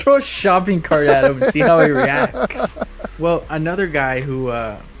Throw a shopping cart at him and see how he reacts. Well, another guy who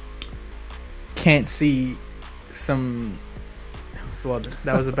can't see some... Well,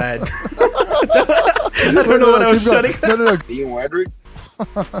 that was a bad... I don't know what I was shutting down. No. Ian Wedrick?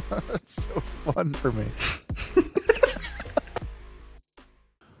 That's so fun for me.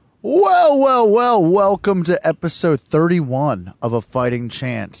 Well, welcome to episode 31 of A Fighting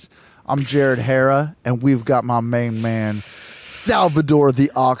Chance. I'm Jared Hara, and we've got my main man, Salvador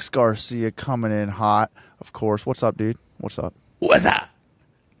the Ox Garcia, coming in hot. Of course. What's up, dude? What's up? What's up?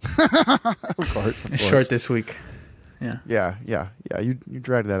 Of course. It's short this week. Yeah. Yeah. You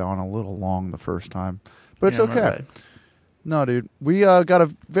dragged that on a little long the first time, but it's Yeah, okay. No, dude. We got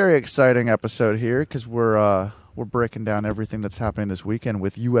a very exciting episode here because we're breaking down everything that's happening this weekend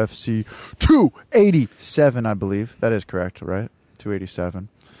with UFC 287, I believe. That is correct, right? 287.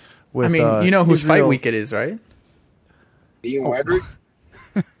 With, I mean, you know whose Israel... fight week it is, right? Ian Wedrick?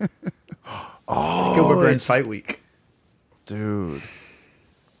 It's Gilbert Burns fight week. Dude.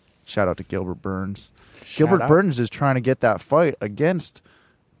 Shout out to Gilbert Burns. Shout Gilbert out. Burns is trying to get that fight against...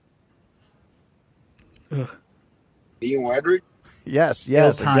 Ian Wedrick? Yes,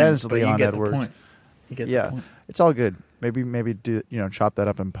 Ill-timed, against but Leon you get Edwards. The point. You get the Yeah, point. it's all good. Maybe do chop that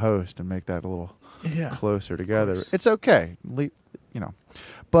up in post and make that a little closer together. It's okay,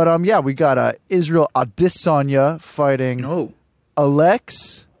 But we got Israel Adesanya fighting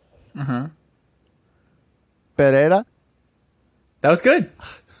Alex Pereira. That was good.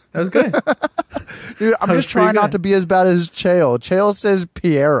 Dude, I'm just trying not to be as bad as Chael. Chael says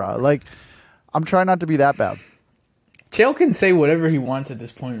Pereira. Like, I'm trying not to be that bad. Chael can say whatever he wants at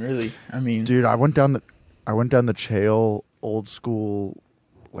this point, really. I mean, Dude, I went down the Chael old school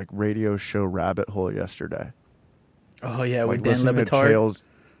like radio show rabbit hole yesterday. oh yeah, with Like Dan listening to Lebatard. Chael's.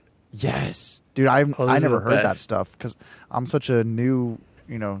 Yes, dude, I those are never the heard that best. stuff because I'm such a new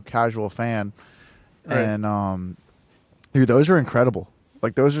casual fan, Right. and dude, those are incredible.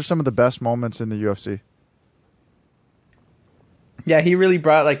 Like those are some of the best moments in the UFC. Yeah, he really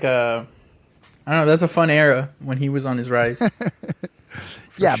brought like a. I don't know. That's a fun era when he was on his rise.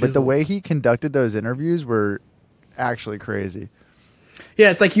 Yeah, but the shizzle. way he conducted those interviews were actually crazy. Yeah,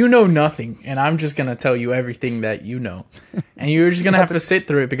 it's like you know nothing, and I'm just gonna tell you everything that you know, and you're just gonna have to sit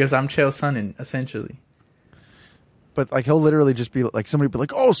through it because I'm Chael Sonnen, essentially. But like he'll literally just be like, somebody be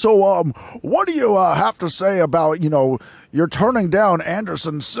like, "Oh, so what do you have to say about you're turning down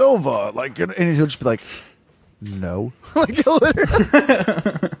Anderson Silva?" Like, and he'll just be like, "No," like he'll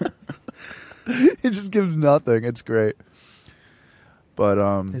literally. He just gives nothing. It's great.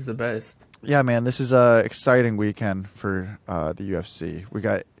 But He's the best. yeah, man, this is a exciting weekend for the UFC. We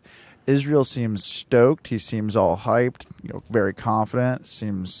got Israel seems stoked. He seems all hyped. Very confident.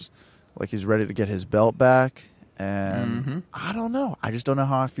 Seems like he's ready to get his belt back. And I don't know. I just don't know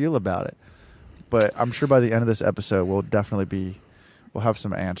how I feel about it. But I'm sure by the end of this episode, we'll have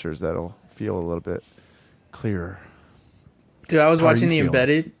some answers that'll feel a little bit clearer. Dude, I was How are watching you The feeling?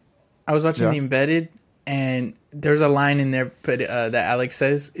 Embedded. The Embedded, and there's a line in there that Alex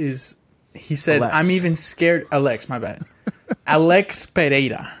says is, he said, Alex. "I'm even scared." Alex, my bad. Alex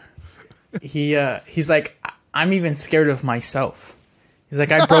Pereira. He's like, "I'm even scared of myself." He's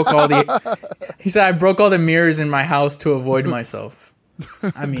like, I broke all the mirrors in my house to avoid myself.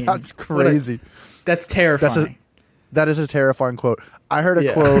 I mean, That's crazy. That's terrifying. That is a terrifying quote. I heard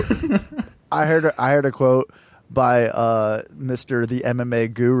a quote. I heard a quote by Mr. the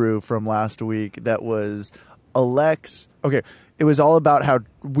MMA Guru from last week that was Alex. Okay, it was all about how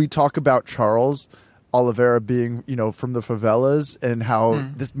we talk about Charles Oliveira being, from the favelas and how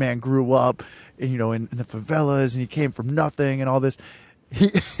this man grew up, in the favelas and he came from nothing and all this.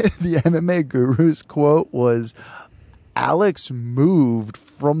 The MMA Guru's quote was, "Alex moved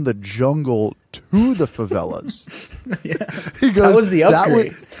from the jungle to the favelas." Yeah. He goes, That was the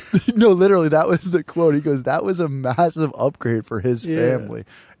upgrade. No, literally, that was the quote. He goes, "That was a massive upgrade for his family."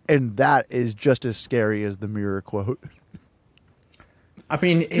 And that is just as scary as the mirror quote. I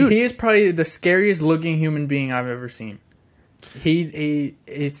mean, he is probably the scariest looking human being I've ever seen. He's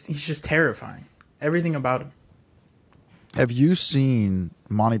just terrifying. Everything about him. Have you seen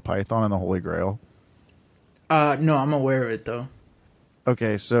Monty Python and the Holy Grail? No, I'm aware of it though.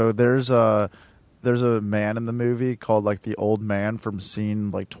 Okay, so there's a man in the movie called like the old man from scene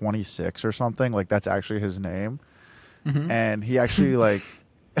like 26 or something. Like that's actually his name. And he actually like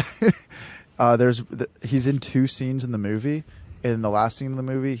he's in two scenes in the movie. In the last scene of the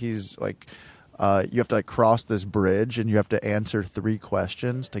movie, he's like you have to like cross this bridge and you have to answer 3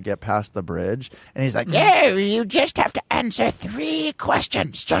 questions to get past the bridge. And he's like, "Yeah, you just have to answer 3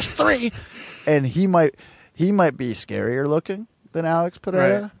 questions, just 3." And he might be scarier looking than Alex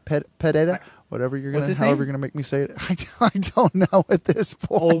Pereira. Pereira, whatever you're gonna, however you're gonna make me say it. I don't know at this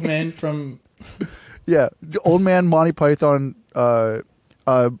point. Old man from. Yeah, old man Monty Python.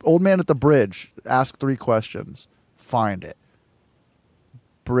 Old man at the bridge. Ask 3 questions. Find it.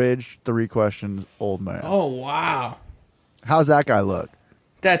 Bridge, 3 questions. Old man. Oh wow. How's that guy look?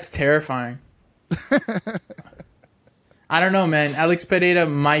 That's terrifying. I don't know, man. Alex Pereira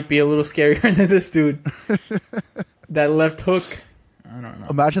might be a little scarier than this dude. That left hook. I don't know.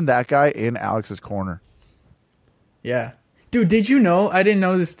 Imagine that guy in Alex's corner. Yeah. Dude, did you know? I didn't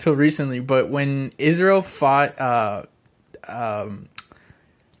know this till recently, but when Israel fought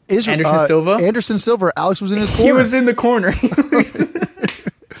Anderson Silva, Alex was in his corner. He was in the corner.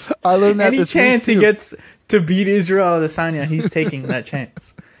 I learned that Any chance he gets to beat Israel Adesanya, he's taking that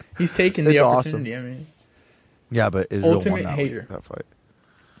chance. He's taking the opportunity. Awesome. I mean, yeah, but Israel ultimate won hater. that fight.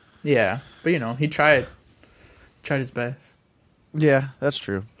 Yeah, but he tried his best. Yeah, that's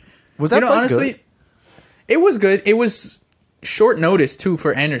true. Was that fight honestly, good? It was good. It was short notice too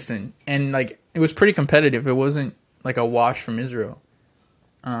for Anderson, and it was pretty competitive. It wasn't like a wash from Israel.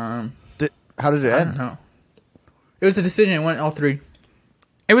 How does it end? I don't know. It was a decision. It went all 3.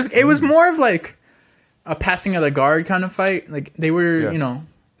 It was more of like a passing of the guard kind of fight. Like they were,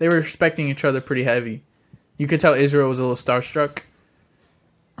 they were respecting each other pretty heavy. You could tell Israel was a little starstruck.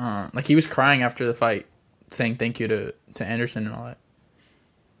 Like he was crying after the fight, saying thank you to Anderson and all that.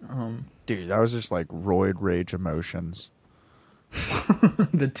 Dude, that was just like roid rage emotions.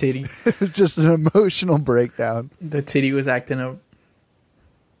 The titty. Just an emotional breakdown. The titty was acting up.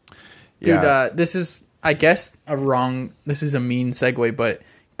 Dude, this is, I guess, this is a mean segue, but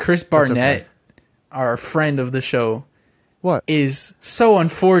Chris Barnett, our friend of the show, is so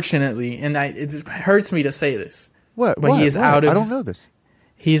unfortunately, and it hurts me to say this. But he is out of. I don't know this.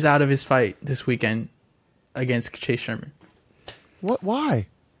 He's out of his fight this weekend against Chase Sherman. What? Why?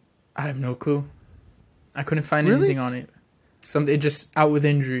 I have no clue. I couldn't find anything on it. It just out with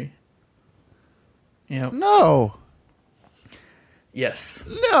injury. No. Yes.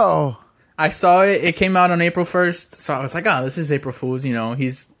 No. I saw it. It came out on April 1st, so I was like, "Oh, this is April Fool's."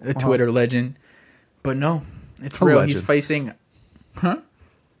 He's a Twitter legend, but no, it's real. Legend. He's facing,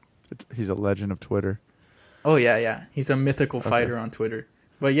 He's a legend of Twitter. Oh yeah. He's a mythical fighter on Twitter.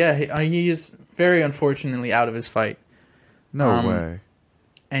 But yeah, he is very unfortunately out of his fight. No way.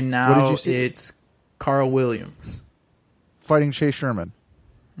 And now it's Carl Williams fighting Chase Sherman.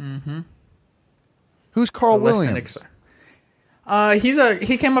 Mm-hmm. Who's Carl Williams?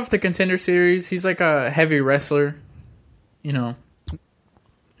 He came up the Contender Series. He's like a heavy wrestler.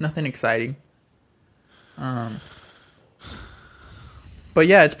 Nothing exciting. But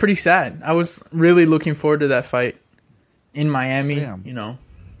yeah, it's pretty sad. I was really looking forward to that fight in Miami. Damn.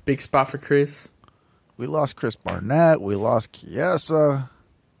 Big spot for Chris. We lost Chris Barnett. We lost Chiesa.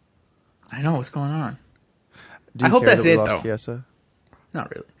 I know what's going on. I hope that's it, though. Chiesa? Not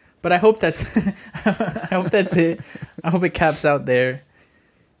really. But I hope that's I hope that's it. I hope it caps out there.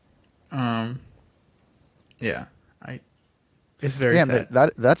 Yeah. It's very sad.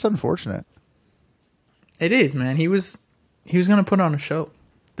 That's unfortunate. It is, man. He was gonna put on a show.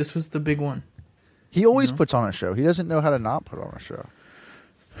 This was the big one. He always puts on a show. He doesn't know how to not put on a show.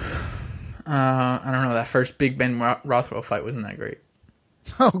 I don't know. That first Big Ben Rothwell fight wasn't that great.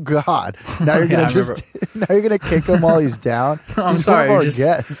 Oh God! Now you're gonna kick him while he's down. I'm he's sorry. One of our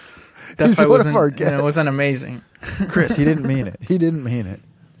guests. That fight wasn't amazing. Chris, he didn't mean it. He didn't mean it.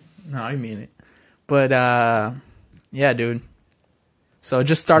 No, I mean it. But yeah, dude. So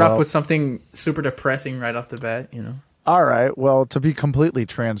just start off with something super depressing right off the bat, All right. Well, to be completely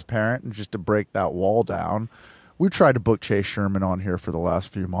transparent and just to break that wall down, we tried to book Chase Sherman on here for the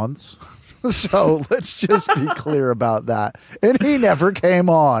last few months. So let's just be clear about that. And he never came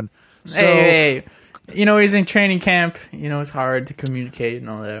on. So, hey. He's in training camp. It's hard to communicate and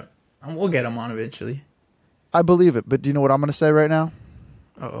all that. We'll get him on eventually. I believe it. But do you know what I'm going to say right now?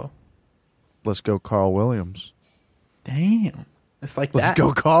 Uh-oh. Let's go Carl Williams. Damn. It's like Let's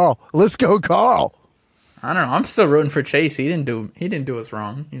go Carl. Let's go Carl. I don't know. I'm still rooting for Chase. He didn't do us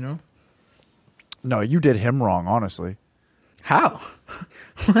wrong, No, you did him wrong, honestly. How?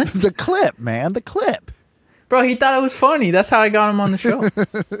 What? The clip, man. The clip. Bro, he thought it was funny. That's how I got him on the show.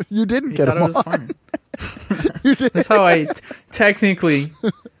 You didn't get him on. He thought it was funny. That's how technically,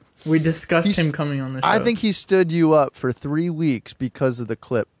 we discussed him coming on the show. I think he stood you up for 3 weeks because of the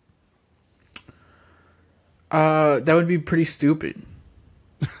clip. That would be pretty stupid.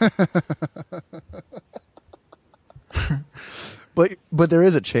 But there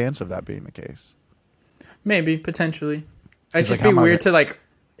is a chance of that being the case. Maybe, potentially. It'd just be weird to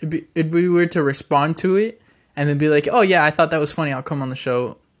it'd be weird to respond to it and then be like, "Oh yeah, I thought that was funny. I'll come on the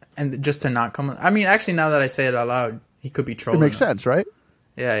show," and just to not come. I mean, actually, now that I say it out loud, he could be trolling. It makes us. sense, right?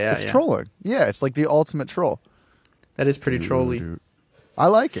 Yeah. It's trolling. Yeah, it's like the ultimate troll. That is pretty trolly. I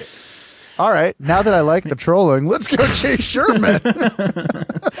like it. All right, now that I like the trolling, let's go Chase Sherman.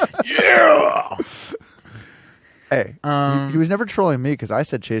 Yeah. Hey, he was never trolling me because I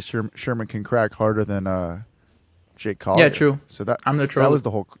said Chase Sherman can crack harder than Jake Collier. Yeah, true. So that I'm the troll. That was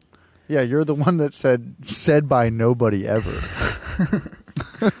the whole. Yeah, you're the one that said by nobody ever.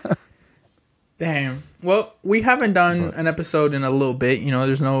 Damn. Well, we haven't done an episode in a little bit. You know,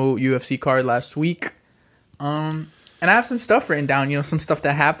 there's no UFC card last week. And I have some stuff written down. You know, some stuff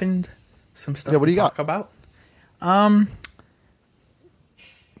that happened. Some stuff what do you talk got? about.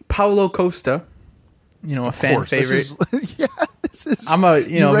 Paulo Costa. You know, a fan favorite. This is. I'm a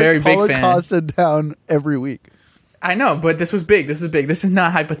very big Paulo fan. Costa down every week. I know, but this was big. This is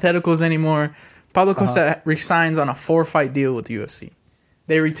not hypotheticals anymore. Paulo Costa resigns on a 4-fight deal with the UFC.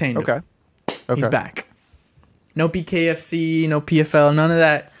 They retained him. Okay. He's back. No BKFC, no PFL, none of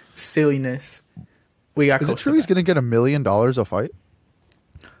that silliness. We got. Is Costa it true he's going to get $1 million a fight?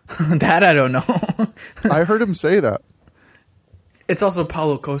 That I don't know. I heard him say that. It's also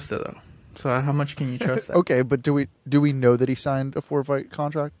Paulo Costa though. So how much can you trust that? Okay, but do we know that he signed a 4-fight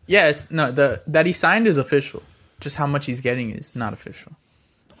contract? Yeah, it's no that he signed is official. Just how much he's getting is not official.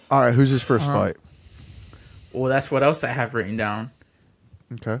 All right, who's his first fight? Well, that's what else I have written down.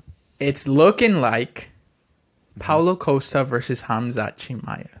 Okay. It's looking like Paulo Costa versus Khamzat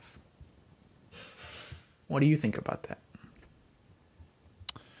Chimaev. What do you think about that?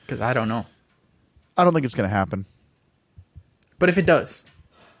 Because I don't know. I don't think it's going to happen. But if it does,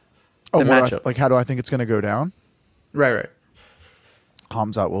 Oh, the matchup. Like, how do I think it's going to go down? Right.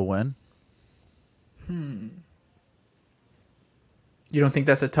 Khamzat will win. You don't think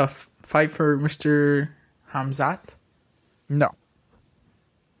that's a tough fight for Mr. Khamzat? No.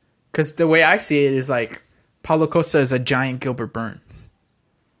 Because the way I see it is like Paulo Costa is a giant Gilbert Burns.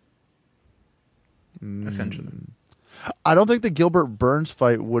 Essentially. I don't think the Gilbert Burns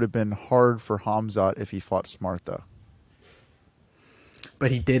fight would have been hard for Khamzat if he fought smart, though.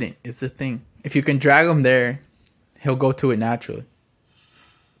 But he didn't, is the thing. If you can drag him there, he'll go to it naturally.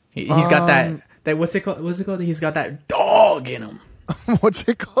 He's got that what's it called? He's got that dog in him. What's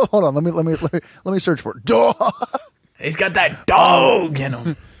it called? Hold on, let me search for it. Dog. He's got that dog in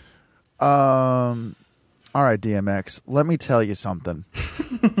him. All right, DMX. Let me tell you something.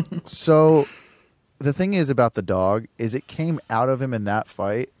 So, the thing is about the dog is it came out of him in that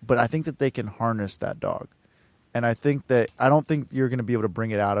fight, but I think that they can harness that dog, and I don't think you're going to be able to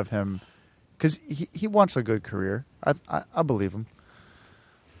bring it out of him because he wants a good career. I believe him.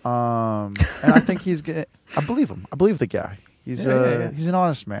 And I think he's gonna. I believe him. I believe the guy. He's an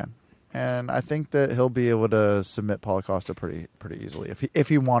honest man, and I think that he'll be able to submit Paulo Costa pretty easily if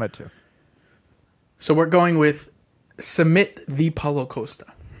he wanted to. So we're going with submit the Paulo Costa.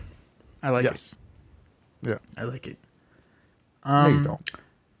 I like it. Yeah, I like it. No, you don't.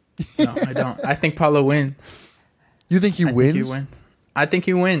 No, I don't. I think Paulo wins. You think he wins? I think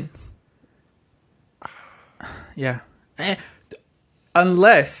he wins. Yeah.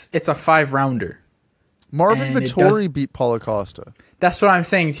 Unless it's a 5-rounder. Marvin Vettori beat Paulo Costa. That's what I'm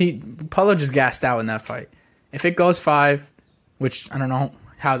saying. Paulo just gassed out in that fight. If it goes 5, which I don't know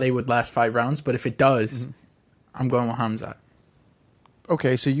how they would last 5 rounds, but if it does, I'm going with Khamzat.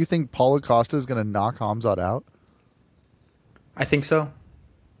 Okay, so you think Paulo Costa is going to knock Khamzat out? I think so.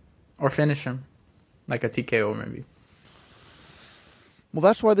 Or finish him. Like a TKO maybe. Well,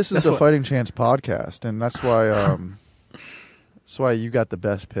 that's why this is a Fighting Chance podcast, and that's why you got the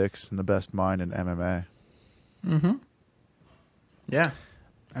best picks and the best mind in MMA. Mm-hmm. Yeah.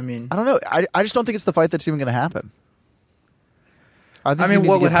 I mean, I don't know. I just don't think it's the fight that's even going to happen. I mean,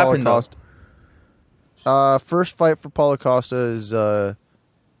 what would happen though? First fight for Paulo Costa is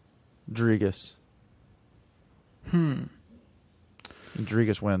Rodriguez.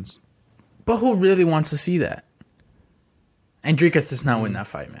 Rodriguez wins. But who really wants to see that? And Dricus does not win that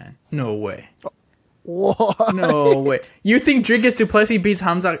fight, man. No way. What? No way. You think Dricus Duplessis beats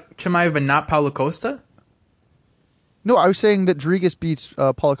Khamzat Chimaev but not Paulo Costa? No, I was saying that Rodriguez beats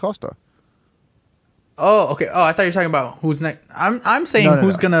Paulo Costa. Oh, okay. Oh, I thought you were talking about who's next. I'm saying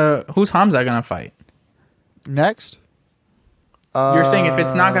who's Khamzat gonna fight? Next? You're saying if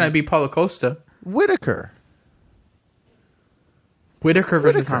it's not gonna be Paulo Costa, Whitaker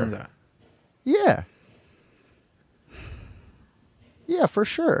versus Khamzat. Yeah. Yeah, for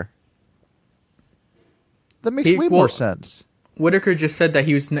sure. That makes way more sense. Whitaker just said that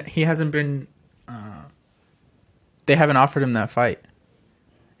he hasn't been. They haven't offered him that fight,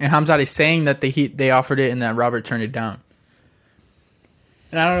 and Hamzat is saying that they offered it and that Robert turned it down.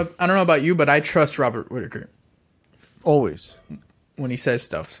 And I don't know about you, but I trust Robert Whittaker Always. when he says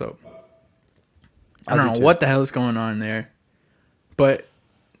stuff. So I I don't do know too. what the hell is going on there, but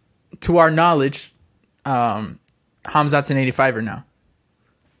to our knowledge, Hamzat's an 85er now.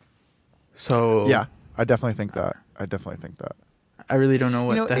 So Yeah, I definitely think that. I really don't know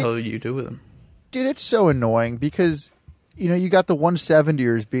what the hell you do with him. Dude, it's so annoying because, you got the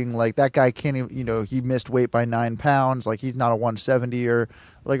 170ers being like, that guy can't even, he missed weight by 9 pounds. Like, he's not a 170er,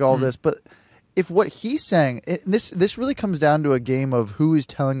 like all this. But if what he's saying, this really comes down to a game of who is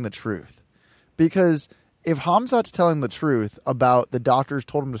telling the truth. Because if Hamzat's telling the truth about the doctors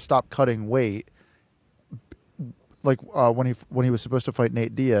told him to stop cutting weight, like when he was supposed to fight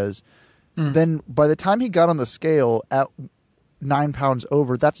Nate Diaz, then by the time he got on the scale at 9 pounds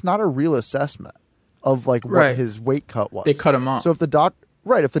over, that's not a real assessment of like what Right. his weight cut was. They cut him off. So if the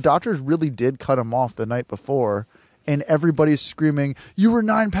doctors really did cut him off the night before, and everybody's screaming, "You were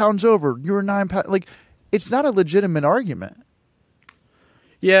 9 pounds over. You were 9 pounds," like, it's not a legitimate argument.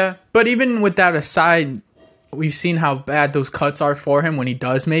 Yeah, but even with that aside, we've seen how bad those cuts are for him when he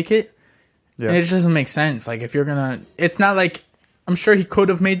does make it. Yeah. And it just doesn't make sense. Like, if you're gonna, it's not like, I'm sure he could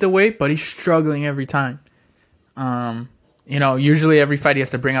have made the weight, but he's struggling every time. Usually every fight he has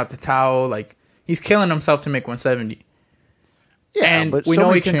to bring out the towel. Like, he's killing himself to make 170. Yeah, And but we so know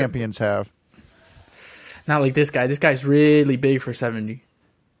many he can- champions have. Not like this guy. This guy's really big for 70. Dude,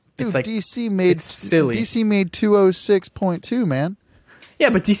 It's like, DC made it's silly. DC made 206.2, man. yeah,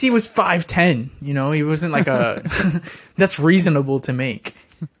 but DC was 5'10". He wasn't like a, that's reasonable to make.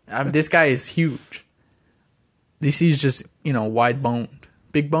 This guy is huge. DC's just, wide boned.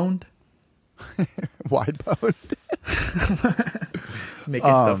 Big boned? Wide boned. Making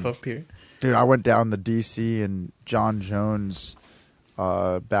stuff up here. Dude, I went down the DC and John Jones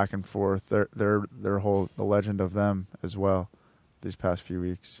back and forth. Their whole the legend of them as well these past few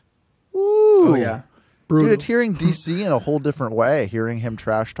weeks. Ooh. Oh, yeah. Brutal. Dude, it's hearing DC in a whole different way. Hearing him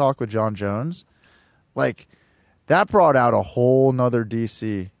trash talk with John Jones, like, that brought out a whole nother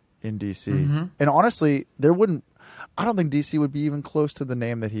DC in DC. Mm-hmm. And honestly, I don't think DC would be even close to the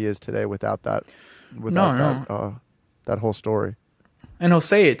name that he is today without that. That whole story. And he'll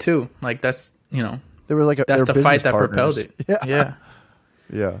say it too. Like, that's, They were like that's they were the fight business that partners. propelled it. Yeah. Yeah.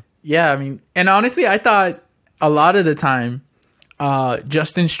 Yeah. Yeah, I mean, and honestly, I thought a lot of the time,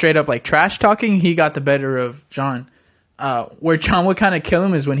 Justin straight up like trash talking, he got the better of John. Where John would kind of kill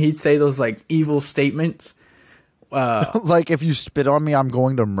him is when he'd say those like evil statements. Like, if you spit on me, I'm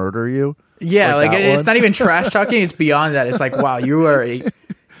going to murder you. Yeah, like that it's one? not even trash talking, it's beyond that. It's like, wow, you are a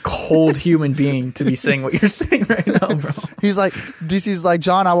cold human being to be saying what you're saying right now, bro. He's like, DC's like,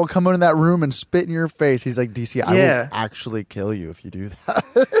 John, I will come into that room and spit in your face. He's like, DC, I Yeah. will actually kill you if you do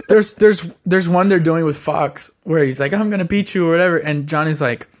that. There's one they're doing with Fox where he's like, I'm gonna beat you or whatever, and John is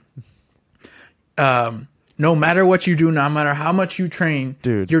like, no matter what you do, no matter how much you train,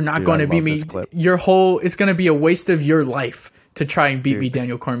 you're not going to beat me. It's going to be a waste of your life to try and beat me,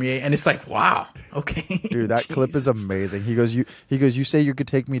 Daniel Cormier. And it's like, wow, okay, dude, that clip is amazing. He goes, you say you could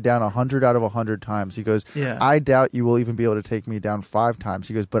take me down 100 out of 100 times. He goes, yeah. I doubt you will even be able to take me down 5 times.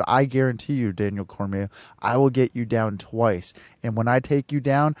 He goes, but I guarantee you, Daniel Cormier, I will get you down twice. And when I take you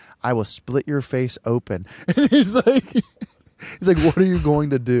down, I will split your face open. And he's like, what are you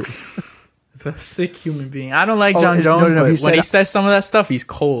going to do? It's a sick human being. I don't like John Jones, but when he says some of that stuff, he's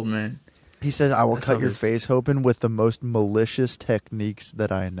cold, man. He says, I will cut your face open with the most malicious techniques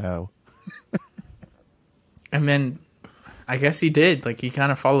that I know. And then I guess he did. Like, he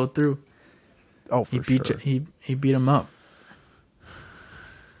kind of followed through. Oh, for sure. He beat him up.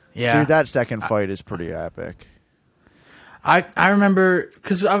 Yeah. Dude, that second fight is pretty epic. I remember,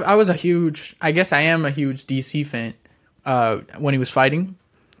 because I was I guess I am a huge DC fan when he was fighting.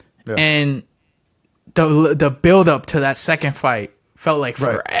 Yeah. And the build up to that second fight felt like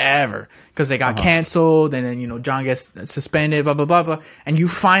forever because they got canceled, and then John gets suspended, blah blah blah blah, and you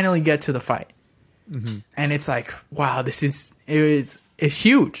finally get to the fight, and it's like, wow, it's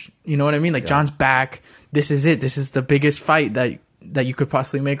huge. You know what I mean? Like, John's back. This is it. This is the biggest fight that you could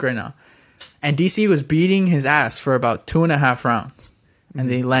possibly make right now. And DC was beating his ass for about 2.5 rounds, and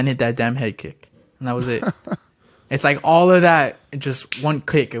they landed that damn head kick, and that was it. It's like all of that, just one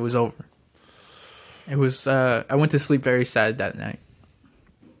kick, it was over. It was. I went to sleep very sad that night.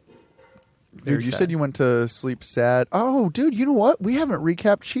 Dude, you said you went to sleep sad. Oh, dude, you know what? We haven't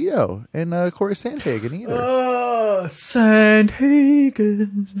recapped Cheeto and Corey Sandhagen either. Oh,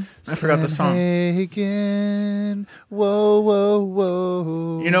 Sandhagen. I forgot the song. Sandhagen. Whoa, whoa,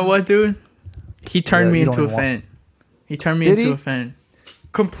 whoa. You know what, dude? He turned me into a fan. He turned me into a fan.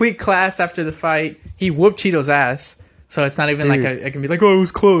 complete class after the fight. He whooped Cheeto's ass. So it's not even like I can be like, oh, it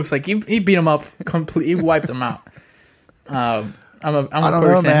was close. Like he beat him up completely. He wiped him out. I don't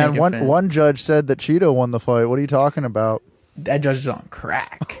know, man. One judge said that Cheeto won the fight. What are you talking about? That judge is on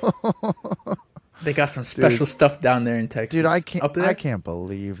crack. They got some special stuff down there in Texas. Dude, I can't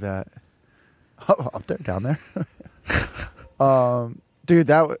believe that. Up there, down there. Dude,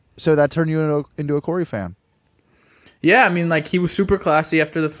 that turned you into a Corey fan. Yeah, I mean, like he was super classy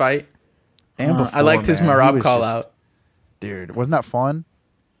after the fight. And before, I liked his Marab call out. Dude, wasn't that fun?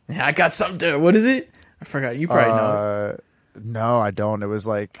 Yeah, I got something to. What is it? I forgot. You probably know. No, I don't. It was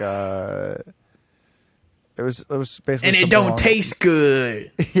like it was basically. And it don't taste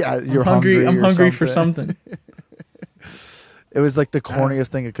good. Yeah, you're hungry. I'm hungry for something. It was like the corniest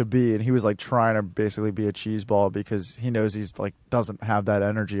thing it could be, and he was like trying to basically be a cheese ball because he knows he's like doesn't have that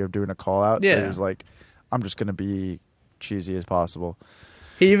energy of doing a call out. Yeah. So he was like, I'm just gonna be cheesy as possible.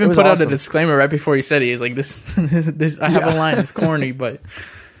 He even put out a disclaimer right before he said it. He's like, this I have a line, it's corny, but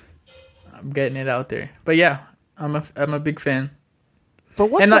I'm getting it out there. But yeah, I'm a big fan.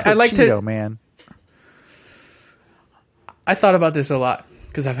 But what's up with Cheeto, man? I thought about this a lot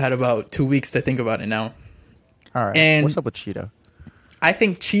because I've had about 2 weeks to think about it now. All right, and what's up with Cheeto? I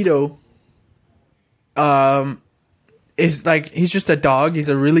think Cheeto is like, he's just a dog. He's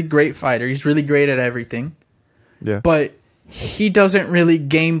a really great fighter. He's really great at everything. Yeah. But he doesn't really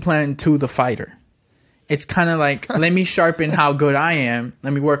game plan to the fighter. It's kind of like, let me sharpen how good I am.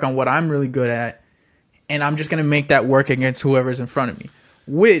 Let me work on what I'm really good at. And I'm just going to make that work against whoever's in front of me.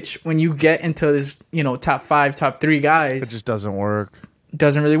 Which, when you get into this, top 5, top 3 guys, it just doesn't work.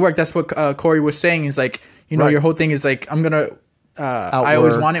 Doesn't really work. That's what Corey was saying. He's like, right. Your whole thing is like, I'm going to, I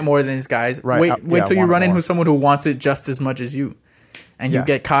always want it more than these guys. Right. Wait till you run into someone who wants it just as much as you. And you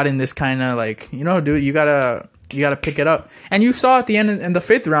get caught in this kind of like, dude, you gotta pick it up. And you saw at the end in the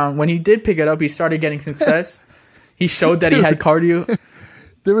 5th round, when he did pick it up, he started getting success. He showed that he had cardio.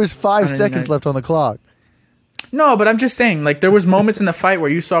 There was 5 seconds left on the clock. No, but I'm just saying, like, there was moments in the fight where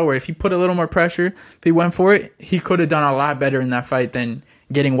you saw where if he put a little more pressure, if he went for it, he could have done a lot better in that fight than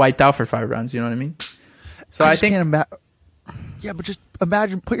getting wiped out for 5 rounds. You know what I mean? So I think... Yeah, but just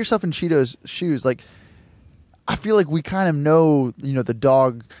imagine, put yourself in Cheeto's shoes. Like, I feel like we kind of know, the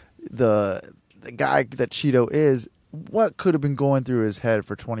dog, the guy that Cheeto is, what could have been going through his head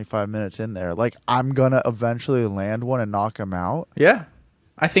for 25 minutes in there? Like, I'm going to eventually land one and knock him out. Yeah.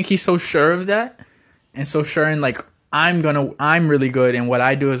 I think he's so sure of that. And so sure in like, I'm really good and what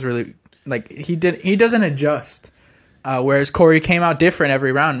I do is really, like, he doesn't adjust. Whereas Corey came out different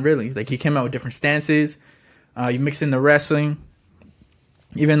every round, really. Like, he came out with different stances. You mix in the wrestling.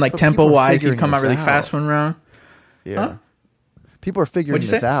 Even like tempo wise, he'd come out really fast one round. Yeah. Huh? People are figuring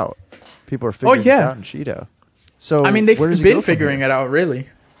this out. People are figuring this out in Cheeto. So I mean, they've been figuring it out, really.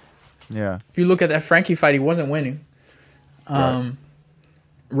 Yeah. If you look at that Frankie fight, he wasn't winning. Right.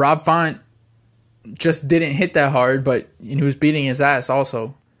 Rob Font just didn't hit that hard, but he was beating his ass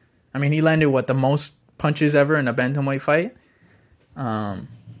also. I mean, he landed, the most punches ever in a bantamweight fight?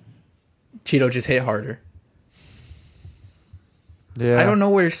 Cheeto just hit harder. Yeah. I don't know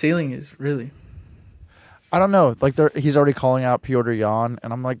where his ceiling is, really. I don't know. Like, he's already calling out Piotr Jan,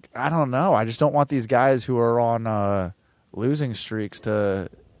 and I'm like, I don't know. I just don't want these guys who are on losing streaks to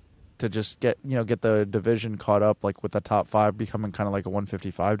just get the division caught up, like with the top 5 becoming kind of like a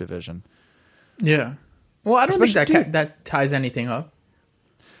 155 division. Yeah. Well, I don't think that ties anything up.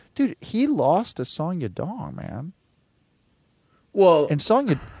 Dude, he lost to Song Yadong, man. Well, and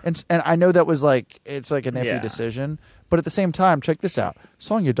I know that was like, it's like an iffy decision, but at the same time, check this out.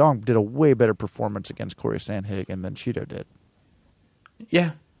 Song Yadong did a way better performance against Corey Sandhagen than Cheeto did.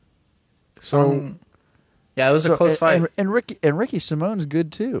 Yeah. So, yeah, it was a close fight. And Ricky Simone's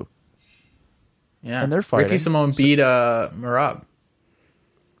good too. Yeah. And they're fighting. Ricky Simone beat Merab.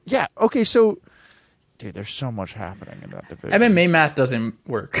 Yeah. Okay. So, dude, there's so much happening in that division. MMA math doesn't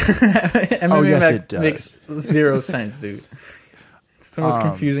work. MMA math it does. Makes 0 sense, dude. It's the most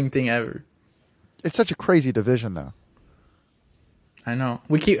confusing thing ever. It's such a crazy division, though. I know.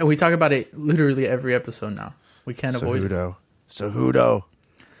 We talk about it literally every episode now. We can't avoid it. Cejudo.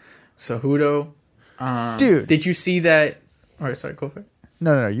 Dude, did you see that? All right, sorry, go for it.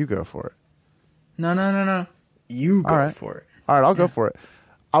 No, you go for it. No. You go for it. All right, I'll go for it.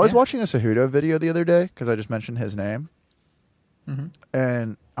 I was watching a Cejudo video the other day because I just mentioned his name. Mm-hmm.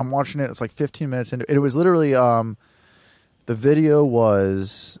 And I'm watching it. It's like 15 minutes into it. It was literally, the video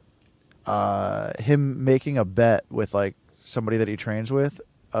was him making a bet with like somebody that he trains with.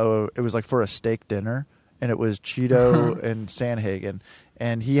 It was like for a steak dinner. And it was Cheeto and Sandhagen.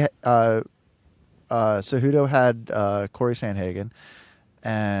 And Cejudo had Corey Sandhagen.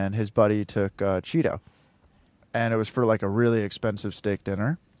 and his buddy took Cheeto, and it was for like a really expensive steak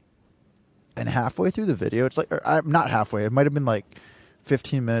dinner. And halfway through the video, it's like, not halfway, it might have been like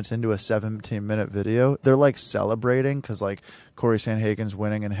 15 minutes into a 17-minute video. They're like celebrating because like Corey Sanhagen's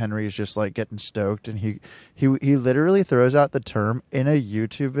winning and Henry's just like getting stoked. And he literally throws out the term in a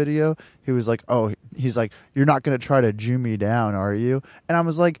YouTube video. He was like, oh, he's like, you're not going to try to Jew me down, are you? And I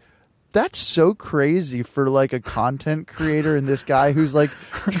was like, that's so crazy for like a content creator and this guy who's like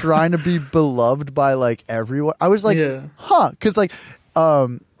trying to be beloved by like everyone. I was like, huh? Because like,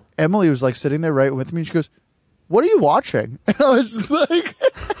 Emily was like sitting there right with me. And she goes, "What are you watching?" And I was just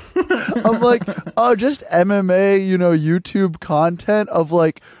like, I'm like, oh, just MMA, YouTube content of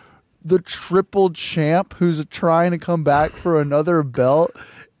like the triple champ who's trying to come back for another belt.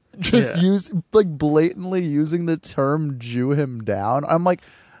 Just blatantly using the term "Jew him down." I'm like,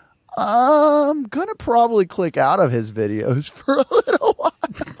 I'm gonna probably click out of his videos for a little while.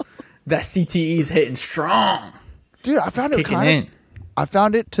 That CTE is hitting strong, dude. I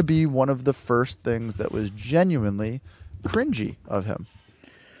found it to be one of the first things that was genuinely cringy of him.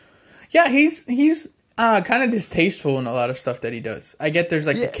 Yeah, he's kind of distasteful in a lot of stuff that he does. I get there's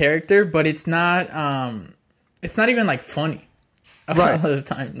like the character, but it's not even like funny a lot of the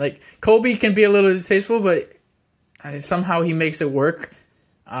time. Like Kobe can be a little distasteful, but somehow he makes it work.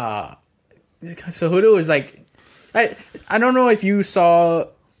 Cejudo is like, I don't know if you saw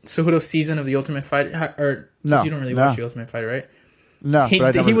Cejudo's season of The Ultimate Fighter, or no, you don't really watch The Ultimate Fighter, right? No, he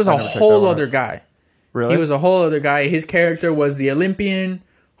was a whole other guy. Really? He was a whole other guy. His character was the Olympian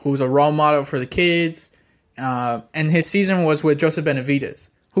who was a role model for the kids. And his season was with Joseph Benavidez,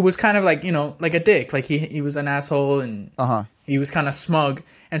 who was kind of like, like a dick. Like he was an asshole and he was kind of smug.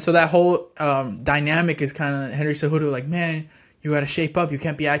 And so that whole dynamic is kind of Henry Cejudo like, man, you got to shape up. You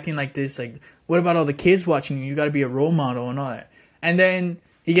can't be acting like this. Like, what about all the kids watching you? You got to be a role model and all that. And then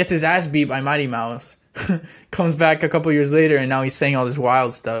he gets his ass beat by Mighty Mouse. Comes back a couple years later, and now he's saying all this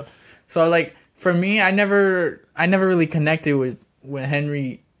wild stuff. So, like, for me, I never really connected with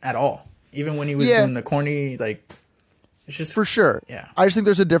Henry at all. Even when he was doing the corny, like, it's just for sure. Yeah, I just think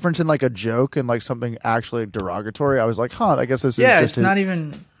there's a difference in like a joke and like something actually derogatory. I was like, I guess this is it's not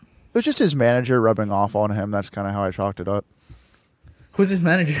even. It was just his manager rubbing off on him. That's kind of how I chalked it up. Who's his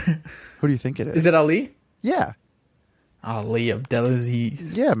manager? Who do you think it is? Is it Ali? Yeah. Ali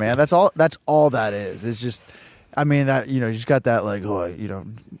Abdelaziz. Yeah, man. That's all that is. It's just, I mean, that, you just got that like,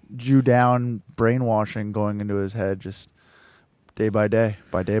 Jew down brainwashing going into his head just day by day.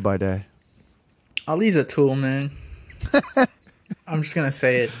 Ali's a tool, man. I'm just going to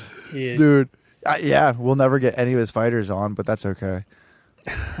say it. He is. Dude. We'll never get any of his fighters on, but that's okay.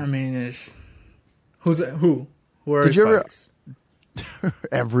 I mean, it's who are his fighters?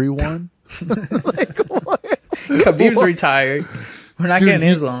 Everyone? Like, what? Khabib's retired. We're not getting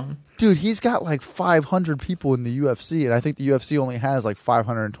his on. Dude, he's got like 500 people in the UFC, and I think the UFC only has like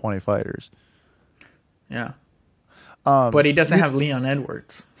 520 fighters. Yeah. But he doesn't have Leon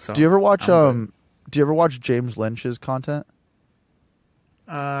Edwards. So do you ever watch James Lynch's content?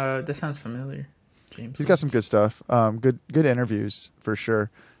 That sounds familiar. He's got some good stuff. Good interviews for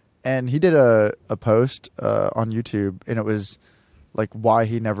sure. And he did a post on YouTube, and it was like why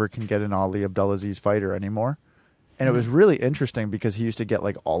he never can get an Ali Abdelaziz fighter anymore. And it was really interesting because he used to get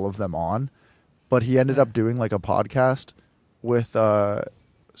like all of them on, but he ended up doing like a podcast with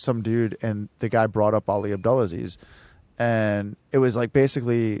some dude, and the guy brought up Ali Abdelaziz, and it was like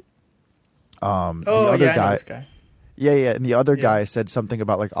basically the other guy. Yeah, and the other guy said something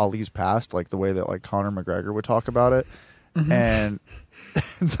about like Ali's past, like the way that like Conor McGregor would talk about it, and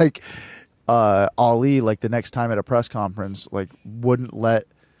like Ali, like the next time at a press conference, like wouldn't let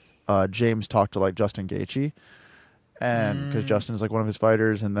James talk to like Justin Gaethje. And because Justin's like one of his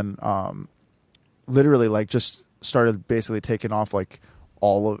fighters, and then literally like just started basically taking off like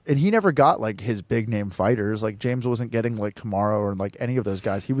and he never got like his big name fighters. Like James wasn't getting like Kamaru or like any of those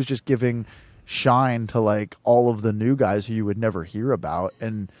guys. He was just giving shine to like all of the new guys who you would never hear about,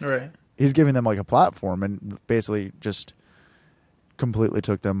 and he's giving them like a platform, and basically just completely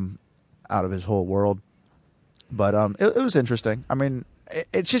took them out of his whole world. But it was interesting. I mean,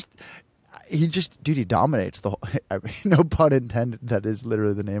 it's just. He dominates the whole, I mean, no pun intended, that is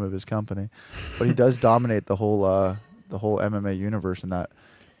literally the name of his company, but he does dominate the whole MMA universe in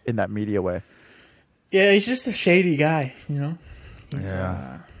that media way. Yeah, he's just a shady guy, He's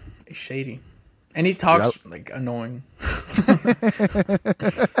shady. And he talks like annoying.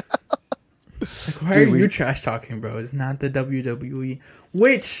 Like, why are you trash talking, bro? It's not the WWE,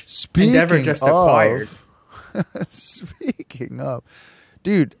 which Endeavor just acquired. Speaking of,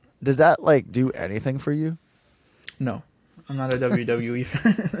 dude, does that like do anything for you? No. I'm not a WWE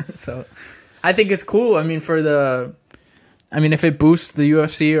fan, so I think it's cool. I mean, if it boosts the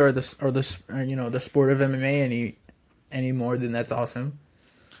UFC or the sport of MMA any more, then that's awesome.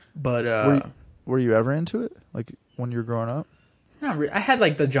 But were you ever into it? Like when you were growing up? not really. I had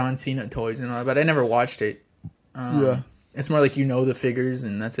like the John Cena toys and all that, but I never watched it. Yeah. It's more like the figures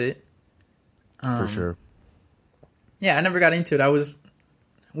and that's it. For sure. Yeah, I never got into it.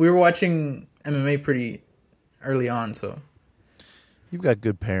 We were watching MMA pretty early on, so You've got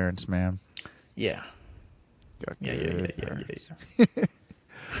good parents, man. yeah. Got Yeah.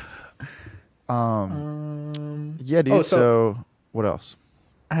 Yeah, dude. So what else?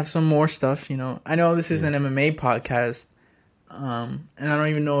 I have some more stuff, I know this is an MMA podcast, and I don't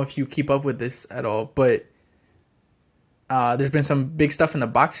even know if you keep up with this at all, but there's been some big stuff in the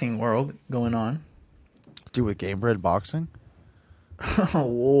boxing world going on. Dude, with Game Bread Boxing?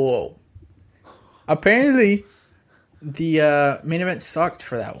 Whoa. Apparently, the main event sucked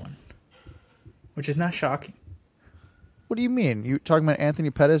for that one, which is not shocking. What do you mean? You talking about Anthony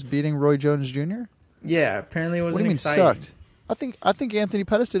Pettis beating Roy Jones Jr.? Yeah, apparently it wasn't What do you mean exciting. sucked? I think Anthony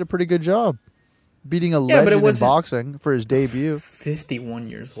Pettis did a pretty good job beating a legend in boxing for his debut. 51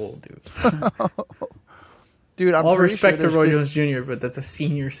 years old, dude. Dude, I'm all pretty respect sure to Roy Jones Jr., but that's a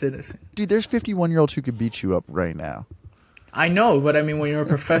senior citizen. Dude, there's 51-year-olds who could beat you up right now. I know, but I mean, when you're a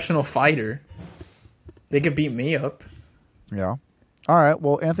professional fighter, they could beat me up. Yeah. All right.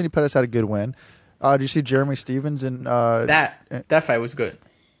 Well, Anthony Pettis had a good win. Did you see Jeremy Stevens and that fight was good.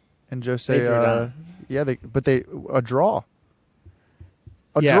 And Jose? They threw down. Yeah, a draw.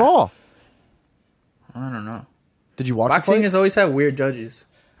 A Yeah. draw. I don't know. Did you watch Boxing the fight? has always had weird judges.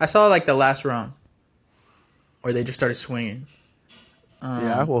 I saw like the last round where they just started swinging.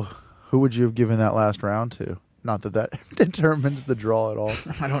 Yeah. Well, who would you have given that last round to? Not that determines the draw at all.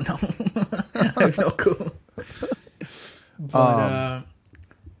 I don't know. I have no clue. But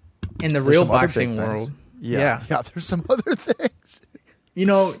in the real some other boxing big things. world, Yeah, there's some other things.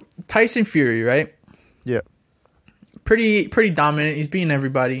 Tyson Fury, right? Yeah. Pretty dominant. He's beating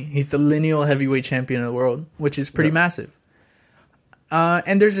everybody. He's the lineal heavyweight champion of the world, which is pretty massive.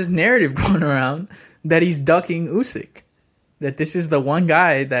 And there's this narrative going around that he's ducking Usyk, that this is the one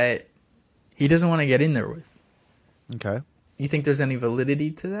guy that he doesn't want to get in there with. Okay. You think there's any validity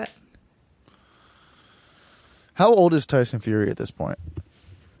to that? How old is Tyson Fury at this point?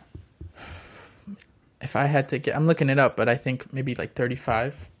 If I had to get, I'm looking it up, but I think maybe like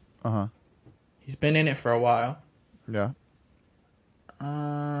 35. Uh-huh. He's been in it for a while. Yeah.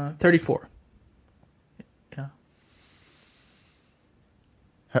 34. Yeah.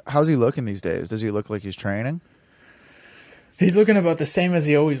 How's he looking these days? Does he look like he's training? He's looking about the same as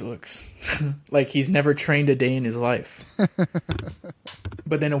he always looks. Like he's never trained a day in his life.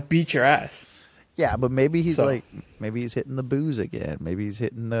 But then he'll beat your ass. Yeah, but maybe he's maybe he's hitting the booze again. Maybe he's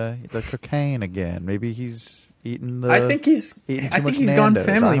hitting the cocaine again. Maybe he's eating the. I think he's gone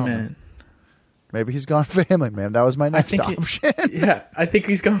family man. Maybe he's gone family man. That was my next option. Yeah, I think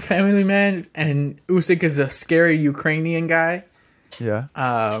he's gone family man, and Usyk is a scary Ukrainian guy.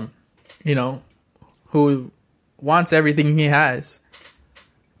 Yeah. Who wants everything he has,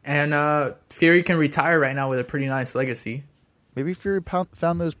 and Fury can retire right now with a pretty nice legacy. Maybe Fury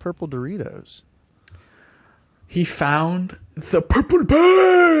found those purple Doritos. He found the purple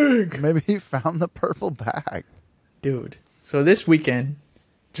bag. Maybe he found the purple bag. Dude. So this weekend,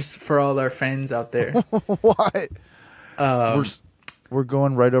 just for all our fans out there. What? We're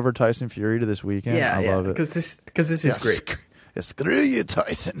going right over Tyson Fury to this weekend. Yeah, I love it. Because this is great. Screw you,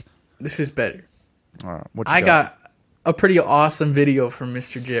 Tyson. This is better. All right, I got a pretty awesome video from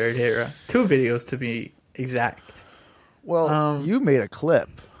Mr. Jared Hera. 2 videos to be exact. Well, you made a clip,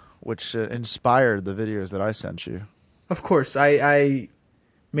 which inspired the videos that I sent you. Of course, I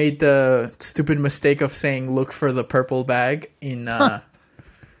made the stupid mistake of saying look for the purple bag in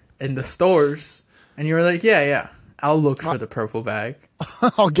in the stores, and you were like, yeah, I'll look for the purple bag.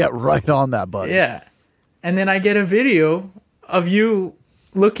 I'll get right on that, buddy. Yeah, and then I get a video of you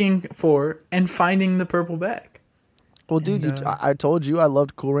looking for and finding the purple bag. Well, dude, I told you I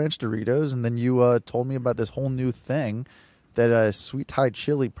loved Cool Ranch Doritos, and then you told me about this whole new thing, that sweet Thai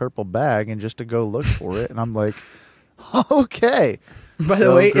chili purple bag, and just to go look for it, and I'm like, okay. By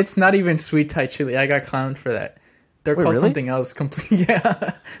the way, it's not even sweet Thai chili. I got clowned for that. They're called something else completely.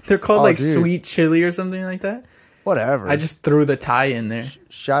 Yeah, they're called sweet chili or something like that. Whatever. I just threw the Thai in there.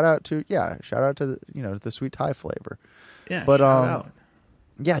 Shout out to the sweet Thai flavor. Yeah, but shout out.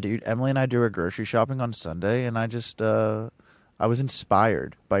 Yeah, dude. Emily and I do our grocery shopping on Sunday, and I just I was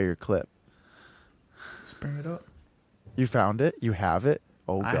inspired by your clip. Let's bring it up. You found it? You have it?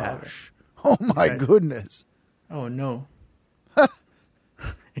 Oh I have gosh! Oh my goodness! Oh no!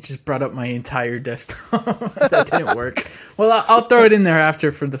 It just brought up my entire desktop. That didn't work. Well, I'll throw it in there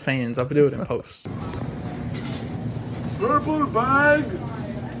after for the fans. I'll do it in post. Purple bag.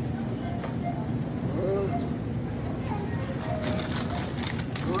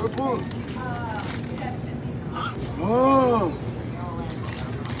 Purple. Oh.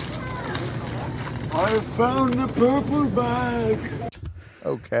 I found the purple bag.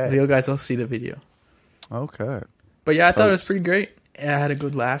 Okay. You guys will see the video. Okay. But yeah, I thought it was pretty great. Yeah, I had a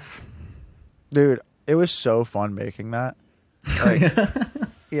good laugh. Dude, it was so fun making that. Like,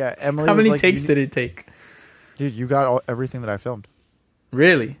 yeah, Emily How was many like, takes did it take? Dude, you got everything that I filmed.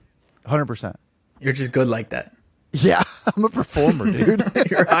 Really? 100%. You're just good like that. Yeah, I'm a performer, dude.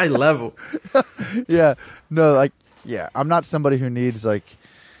 You're high level. Yeah. No, like, yeah, I'm not somebody who needs like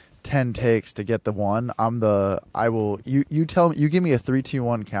 10 takes to get the one. You tell me, you give me a 3, 2,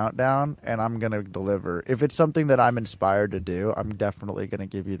 1 countdown and I'm going to deliver. If it's something that I'm inspired to do, I'm definitely going to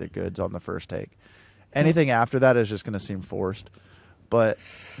give you the goods on the first take. Anything after that is just going to seem forced. But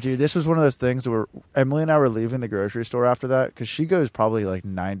dude, this was one of those things where Emily and I were leaving the grocery store after that because she goes probably like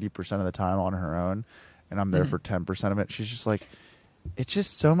 90% of the time on her own and I'm there for 10% of it. She's just like, it's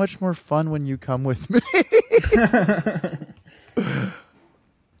just so much more fun when you come with me.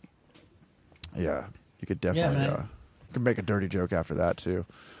 Yeah, you could definitely you could make a dirty joke after that too.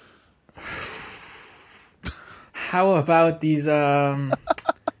 How about these so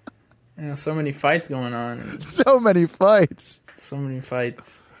many fights going on. So many fights. So many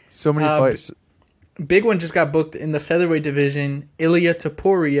fights. So many fights. Big one just got booked in the featherweight division. Ilya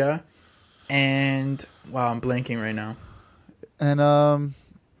Topuria and wow, I'm blanking right now. And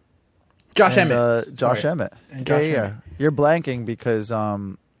Josh Emmett. Josh Emmett. And Josh Emmett. Yeah. You're blanking because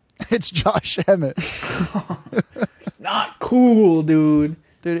it's Josh Emmett. Not cool, dude.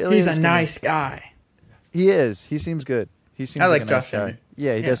 Dude, he's a nice guy. He is. He seems good. He seems I like a Josh nice guy. Emmett.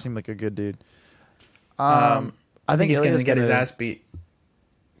 Yeah, he does seem like a good dude. I think he's Ilya's gonna get his ass beat.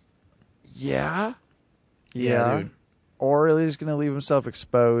 Yeah. Yeah, dude. Or Ilya's gonna leave himself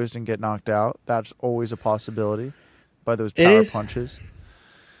exposed and get knocked out. That's always a possibility by those power punches.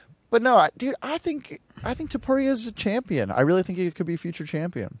 But no, dude, I think Topuria is a champion. I really think he could be a future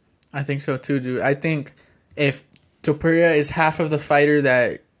champion. I think so too, dude. I think if Topuria is half of the fighter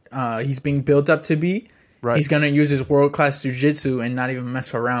that he's being built up to be, he's gonna use his world class jiu-jitsu and not even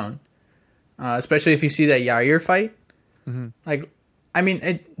mess around. Especially if you see that Yair fight. Mm-hmm. Like, I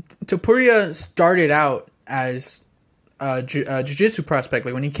mean, Topuria started out as a jiu-jitsu prospect.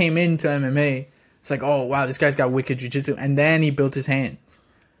 Like when he came into MMA, it's like, oh wow, this guy's got wicked jiu-jitsu, and then he built his hands.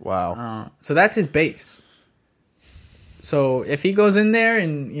 Wow. So that's his base. So if he goes in there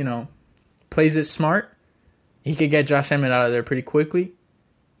and, plays it smart, he could get Josh Emmett out of there pretty quickly.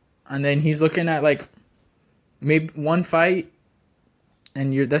 And then he's looking at like maybe one fight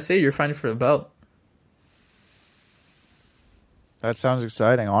and that's it, you're fighting for the belt. That sounds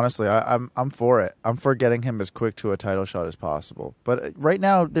exciting. Honestly, I'm for it. I'm for getting him as quick to a title shot as possible. But right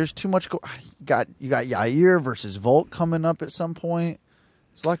now there's too much you got Yair versus Volk coming up at some point.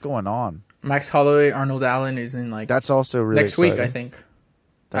 There's a lot going on. Max Holloway, Arnold Allen is in like that's also really next exciting. week, I think.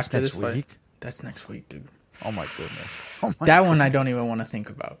 That's after next this week. Fight. That's next week, dude. Oh my goodness. That one I don't even want to think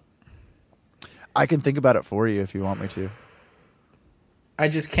about. I can think about it for you if you want me to. I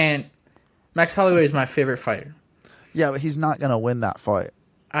just can't. Max Holloway is my favorite fighter. Yeah, but he's not gonna win that fight.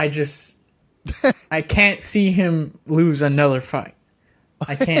 I can't see him lose another fight.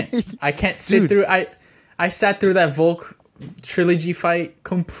 I can't. I can't sit through. I sat through that Volk trilogy fight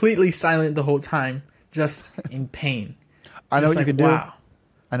completely silent the whole time, just in pain. I know what you can do. Wow.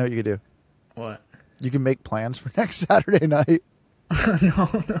 I know what you can do. What? You can make plans for next Saturday night. No.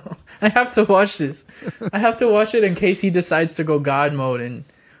 I have to watch this. I have to watch it in case he decides to go God mode and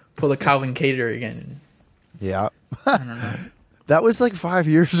pull a Calvin Cater again. Yeah. I don't know. That was like 5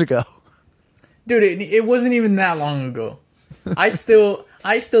 years ago. Dude, it wasn't even that long ago. I still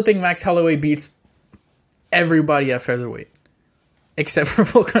think Max Holloway beats everybody at featherweight. Except for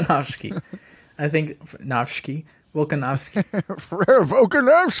Volkanovski. I think Volkanovski. Volkanovski.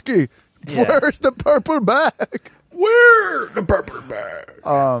 Yeah. Where's the purple bag? Where the purple bag?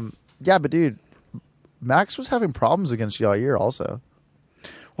 Yeah, but dude, Max was having problems against Yair also.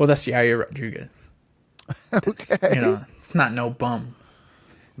 Well, that's Yair Rodriguez. Okay. It's not no bum.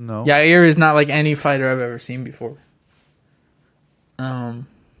 No. Yair is not like any fighter I've ever seen before. You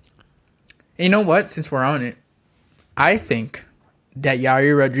know what? Since we're on it, I think that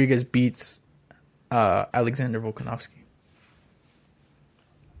Yair Rodriguez beats Alexander Volkanovski.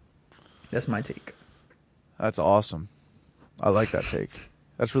 That's my take. That's awesome. I like that take.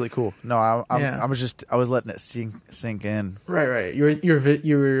 That's really cool. No, I was letting it sink in. Right.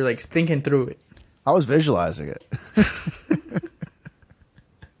 You were like thinking through it. I was visualizing it.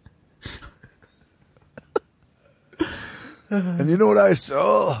 And you know what I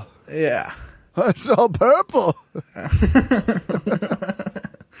saw? Yeah. I saw purple.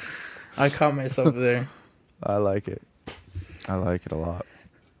 I caught myself there. I like it. I like it a lot.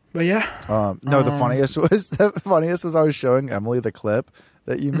 But yeah. No, the funniest was I was showing Emily the clip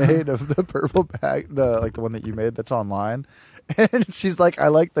that you made of the purple bag, the one that you made that's online. And she's like, I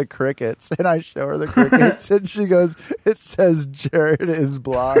like the crickets. And I show her the crickets and she goes, it says Jared is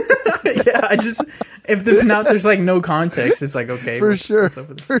blind. Yeah, if there's like no context, it's like, okay. For sure. What's up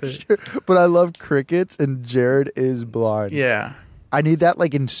with this Sure. But I love crickets and Jared is blind. Yeah. I need that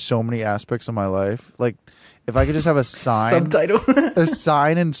like in so many aspects of my life. Like if I could just have a sign. Subtitle. A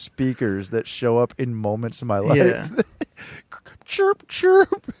sign and speakers that show up in moments of my life. Yeah. Chirp,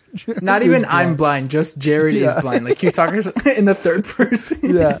 chirp. Jared Not even I'm blind, just Jared is blind. Like you talk in the third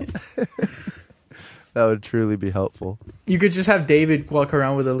person. Yeah. That would truly be helpful. You could just have David walk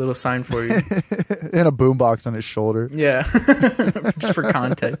around with a little sign for you. And a boombox on his shoulder. Yeah. Just for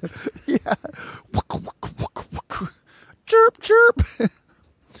context. Yeah. Chirp, chirp.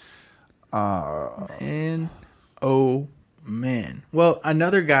 And oh man. Well,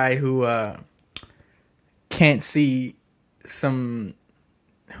 another guy who can't see some.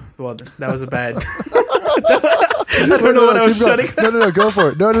 Well, that was a bad. I don't know what I was shutting. No, go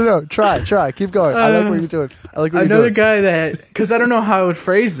for it. No. Try. Keep going. I like what you're doing. I like what another you're doing. guy that, because I don't know how I would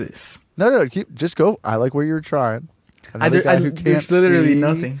phrase this. No, just go. I like where you're trying. Another guy who can't there's literally see.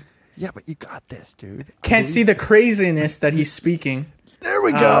 nothing. Yeah, but you got this, dude. Can't see the craziness that he's speaking. There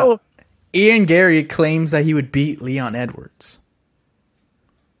we go. Ian Gary claims that he would beat Leon Edwards.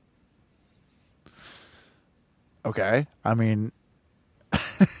 Okay. I mean,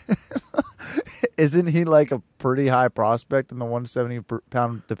 isn't he like a pretty high prospect in the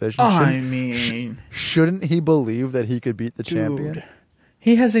 170-pound division? Shouldn't he believe that he could beat the champion?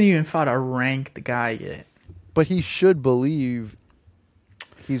 He hasn't even fought a ranked guy yet. But he should believe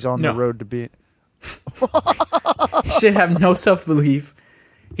he's on the road to beat. He should have no self-belief.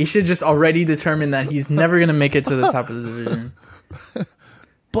 He should just already determine that he's never going to make it to the top of the division.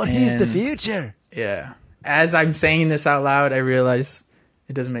 But he's the future. Yeah. As I'm saying this out loud, I realize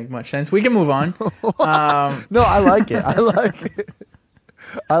it doesn't make much sense. We can move on. No, I like it. I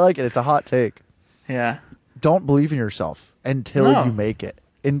like it. It's a hot take. Yeah. Don't believe in yourself until you make it.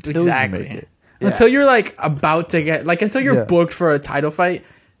 Until you make it. Yeah. Until you're like about to get, like until you're booked for a title fight,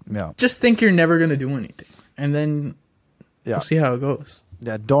 just think you're never going to do anything. And then we'll see how it goes.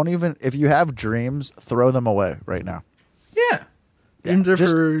 Yeah, don't even, if you have dreams, throw them away right now. Yeah. Dreams are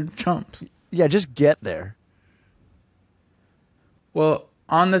for chumps. Yeah, just get there. Well,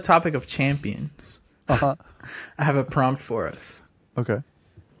 on the topic of champions, I have a prompt for us. Okay.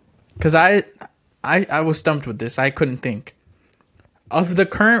 Because I was stumped with this. I couldn't think. Of the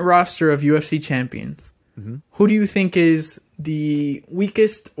current roster of UFC champions, who do you think is the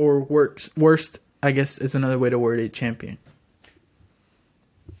weakest or worst, I guess is another way to word it, champion?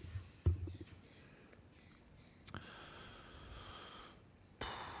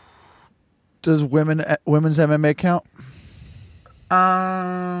 Does women's MMA count?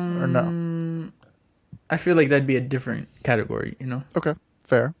 Or no? I feel like that'd be a different category, you know? Okay,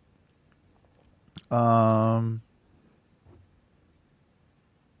 fair.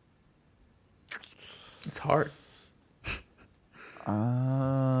 It's hard.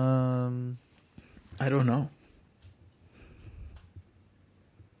 I don't know.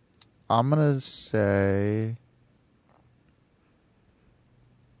 I'm gonna say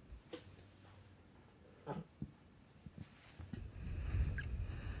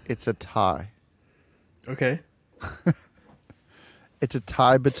it's a tie. Okay. It's a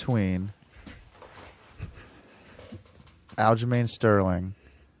tie between Aljamain Sterling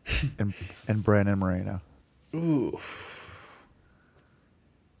and Brandon Moreno. Ooh.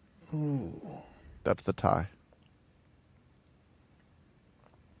 That's the tie.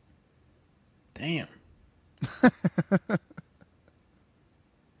 Damn.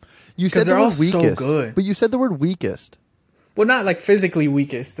 You said they're the word all so weakest, good. but you said the word weakest. Well, not like physically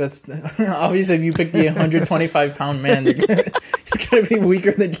weakest. That's obviously if you pick the 125-pound man, he's gonna be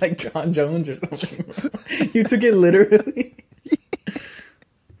weaker than like John Jones or something. You took it literally.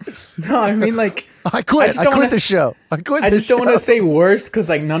 No, I mean like I quit the show. I just don't want to say worst because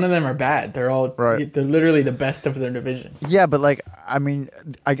like none of them are bad. They're all right. They're literally the best of their division. Yeah, but like I mean,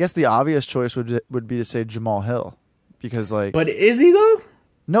 I guess the obvious choice would be to say Jamal Hill because like. But is he though?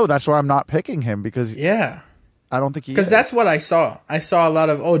 No, that's why I'm not picking him because I don't think he is. Because that's what I saw. I saw a lot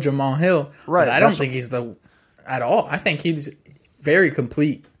of Jamal Hill. Right, But I don't think he's at all. I think he's very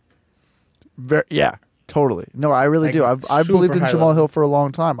complete. Yeah, totally. No, I really do. I've believed in Jamal Hill for a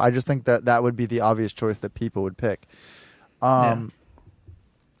long time. I just think that would be the obvious choice that people would pick. I'm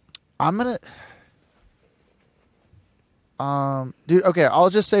gonna, dude. Okay, I'll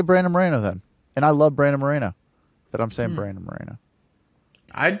just say Brandon Moreno then, and I love Brandon Moreno, but I'm saying Brandon Moreno.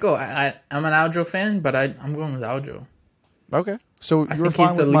 I'd go. I'm an Aljo fan, but I'm going with Aljo. Okay, so you're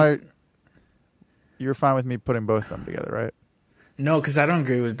fine with me putting both of them together, right? No, because I don't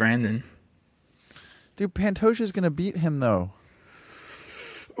agree with Brandon. Dude, Pantoja's gonna beat him though.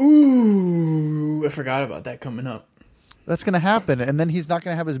 Ooh, I forgot about that coming up. That's gonna happen, and then he's not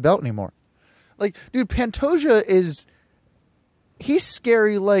gonna have his belt anymore. Like, dude, Pantoja he's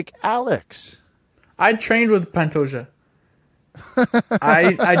scary like Alex. I trained with Pantoja.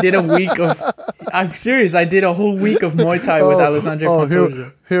 I did a week of. I'm serious. I did a whole week of Muay Thai with Alexandre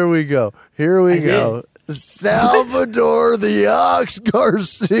Pantoja. Here we go. Salvador the Ox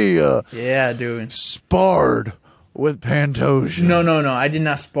Garcia. Yeah, dude. Sparred with Pantoja. No. I did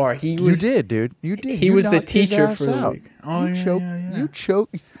not spar. You did, dude. You did. He was the teacher for the week. Oh, you choke.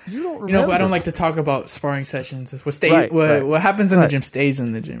 You don't remember. You know, but I don't like to talk about sparring sessions. What happens in the gym stays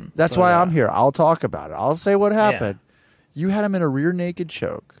in the gym. That's why I'm here. I'll talk about it. I'll say what happened. Yeah. You had him in a rear naked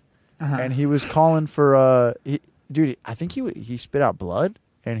choke, and he was calling for dude. I think he spit out blood,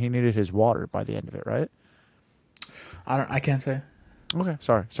 and he needed his water by the end of it, right? I can't say. Okay,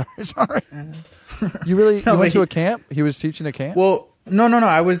 sorry. You went to a camp? He was teaching a camp? Well, no.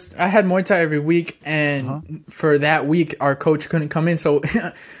 I had Muay Thai every week, and for that week, our coach couldn't come in, so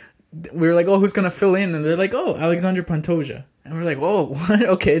we were like, "Oh, who's gonna fill in?" And they're like, "Oh, Alexandre Pantoja," and we're like, "Whoa, what?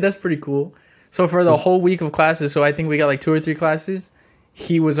 Okay, that's pretty cool." So for the whole week of classes, so I think we got like 2 or 3 classes,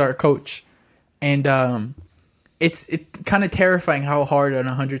 he was our coach. And it's kind of terrifying how hard an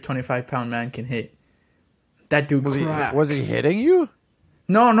 125-pound man can hit. That dude was he hitting you?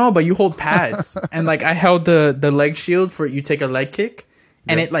 No, but you hold pads. And like I held the leg shield for you take a leg kick,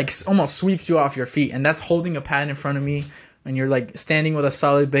 and it like almost sweeps you off your feet. And that's holding a pad in front of me, and you're like standing with a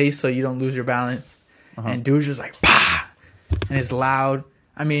solid base so you don't lose your balance. And dude's just like, "Pah!" And it's loud.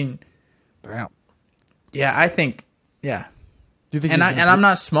 I mean... Damn. Yeah, I think, yeah. Do you think and I'm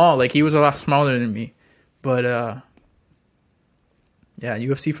not small. Like, he was a lot smaller than me. But, yeah,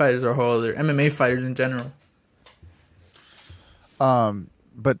 UFC fighters are a whole other... MMA fighters in general.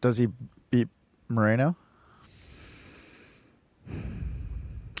 But does he beat Moreno?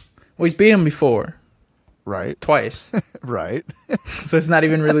 Well, he's beat him before. Right. Twice. Right. So it's not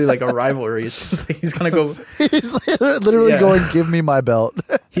even really like a rivalry. It's just like he's going to go... He's literally going, give me my belt.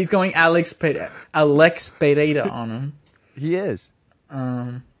 He's going Alex Pereira on him. He is.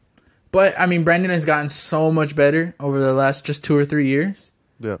 But, I mean, Brandon has gotten so much better over the last just 2 or 3 years.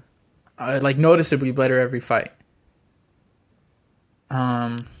 Yeah. Like, noticeably better every fight.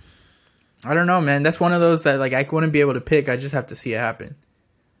 I don't know, man. That's one of those that, like, I wouldn't be able to pick. I just have to see it happen.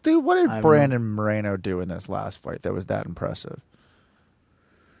 Dude, what did Brandon Moreno do in this last fight that was that impressive?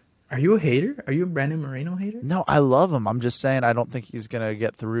 Are you a hater? Are you a Brandon Moreno hater? No, I love him. I'm just saying I don't think he's gonna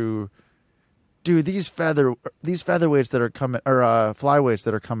get through. Dude, these featherweights that are coming, or flyweights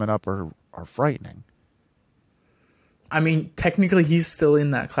that are coming up are frightening. I mean, technically, he's still in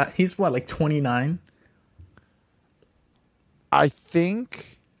that class. He's what, like 29? I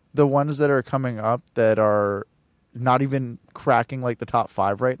think the ones that are coming up that are not even cracking like the top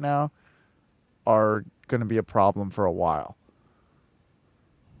 5 right now are going to be a problem for a while.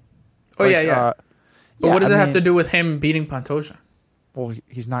 Oh, like, yeah. But what does it have to do with him beating Pantoja? Well,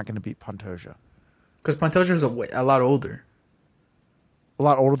 he's not going to beat Pantoja. Because Pantoja's a lot older. A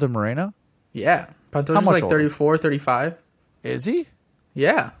lot older than Moreno? Yeah. Pantoja's like 34, 35. Is he?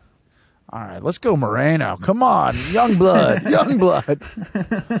 Yeah. All right, let's go Moreno. Come on, young blood.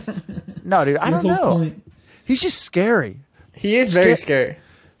 No, dude, I don't know. Point. He's just scary. He is very scary.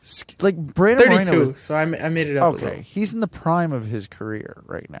 Like Brandon 32, Moreno so I made it up. Okay, he's in the prime of his career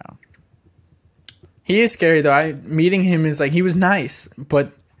right now. He is scary though. Meeting him is like, he was nice,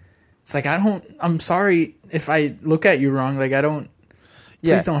 but it's like I'm sorry if I look at you wrong. Like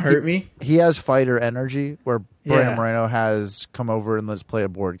please don't hurt me. He has fighter energy where Brandon Moreno has come over and let's play a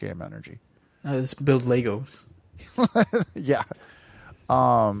board game energy. Let's build Legos. Yeah.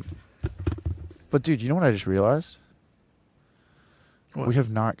 But dude, you know what I just realized? What? We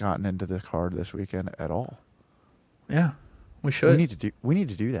have not gotten into the card this weekend at all. Yeah, we should. We need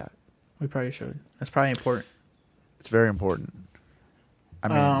to do that. We probably should. That's probably important. It's very important. I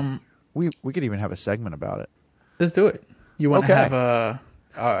mean, we could even have a segment about it. Let's do it. You want to have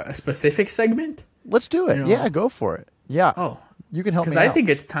a specific segment? Let's do it. You know? Yeah, go for it. Yeah. Oh, you can help me because I out. think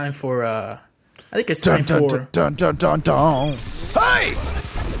it's time for. I think it's Dun, time dun, for. dun, dun, dun, dun. Hey!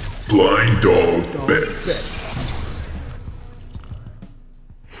 Blind Dog Bets.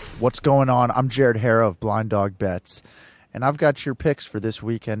 What's going on? I'm Jared Hara of Blind Dog Bets, and I've got your picks for this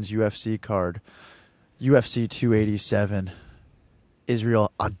weekend's UFC card. UFC 287.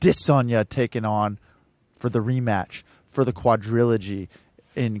 Israel Adesanya taking on for the rematch for the quadrilogy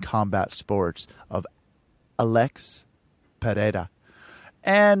in combat sports of Alex Pereira.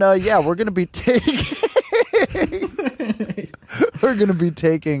 And we're going to be taking we're going to be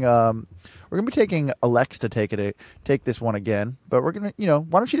taking Alex to take this one again, but we're going to,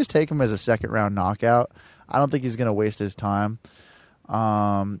 why don't you just take him as a second round knockout? I don't think he's going to waste his time.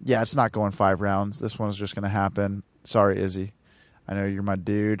 It's not going 5 rounds. This one's just going to happen. Sorry, Izzy. I know you're my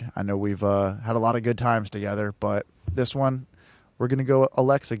dude. I know we've had a lot of good times together, but this one, we're going to go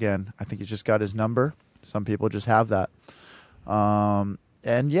Alex again. I think he's just got his number. Some people just have that.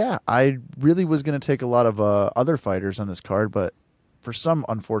 I really was going to take a lot of other fighters on this card, but for some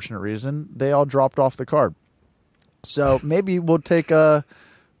unfortunate reason, they all dropped off the card. So maybe we'll take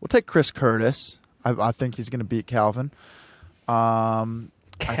Chris Curtis. I think he's going to beat Calvin.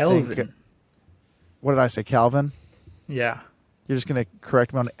 Kelvin. What did I say, Calvin? Yeah. You're just going to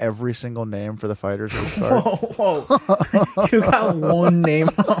correct me on every single name for the fighters of the card? Whoa. You got one name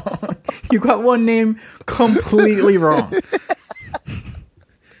wrong. You got one name completely wrong.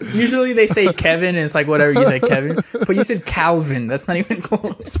 Usually they say Kevin, and it's like whatever you say, Kevin. But you said Calvin. That's not even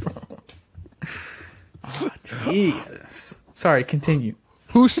close, bro. Oh, Jesus. Sorry, continue.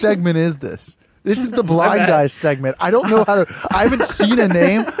 Whose segment is this? This is the blind guys segment. I don't know how to. I haven't seen a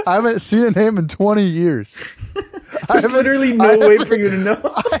name. I haven't seen a name in 20 years. There's literally no way for you to know.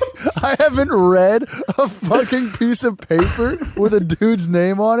 I haven't read a fucking piece of paper with a dude's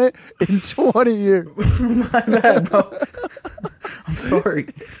name on it in 20 years. My bad, bro. I'm sorry.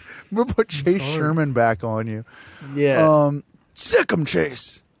 I'm going to put Chase Sherman back on you. Yeah. Sick 'em,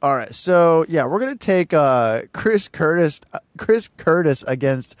 Chase. All right. So, we're going to take Chris Curtis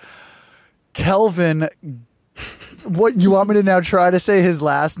against Kelvin. What, you want me to now try to say his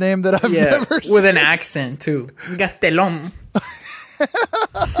last name that I've never said? With an accent, too. Gastelum.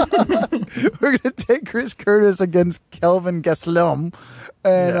 We're going to take Chris Curtis against Kelvin Gastelum.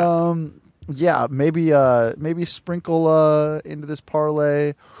 And, maybe sprinkle into this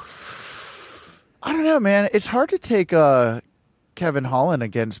parlay. I don't know, man. It's hard to take Kevin Holland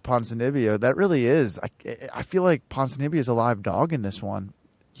against Ponzinibbio. That really is. I feel like Ponzinibbio is a live dog in this one.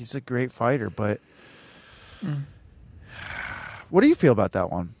 He's a great fighter, but what do you feel about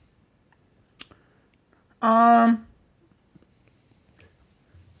that one? I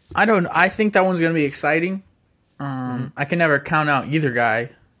don't. I think that one's gonna be exciting. I can never count out either guy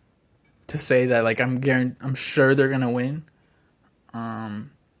to say that like I'm sure they're gonna win.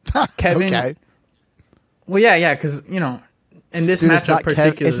 Kevin. Okay. Well, yeah, because in this matchup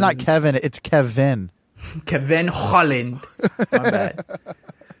particularly, it's not Kevin. It's Kevin. Kevin Holland. My bad.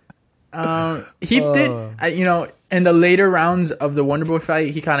 He did, in the later rounds of the Wonder Boy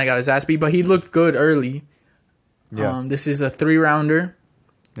fight, he kind of got his ass beat, but he looked good early. Yeah. This is a 3-rounder,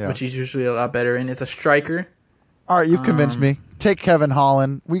 which he's usually a lot better in. It's a striker. All right, you've convinced me. Take Kevin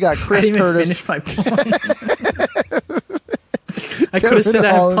Holland. We got Chris I didn't Curtis. Even finish my point. I could have said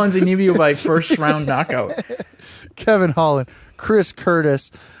I have Ponzinibbio by first round knockout. Kevin Holland, Chris Curtis,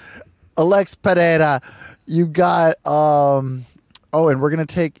 Alex Pereira. You got and we're gonna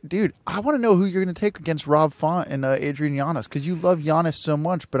take, dude. I want to know who you're gonna take against Rob Font and Adrian Yanez, because you love Yanez so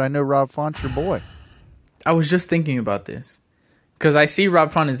much, but I know Rob Font's your boy. I was just thinking about this because I see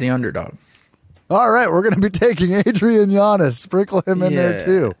Rob Font as the underdog. All right, we're gonna be taking Adrian Yanez. Sprinkle him in there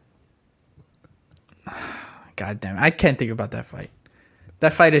too. God damn it. I can't think about that fight.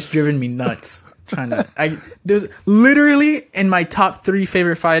 That fight has driven me nuts. There's literally in my top 3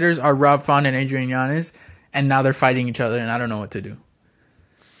 favorite fighters are Rob Font and Adrian Yanez, and now they're fighting each other, and I don't know what to do.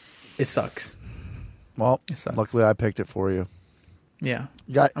 It sucks. Well, luckily I picked it for you. Yeah.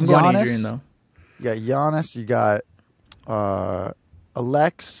 I'm going Adrian though. You got Giannis. You got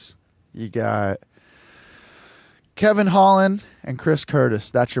Alex. You got Kevin Holland and Chris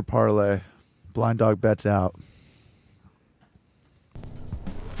Curtis. That's your parlay. Blind Dog Bets out.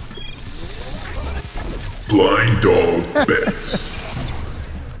 Blind Dog Bets.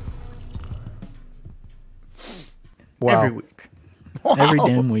 Wow. Every week. Wow. Every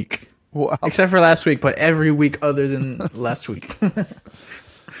damn week. Wow. Except for last week, but every week other than last week. That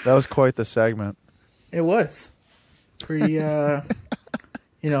was quite the segment. It was. Pretty,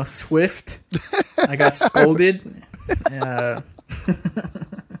 swift. I got scolded.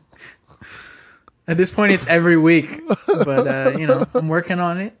 At this point, it's every week. But, I'm working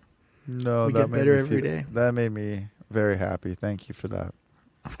on it. No, We that get made better me every day. That made me very happy. Thank you for that.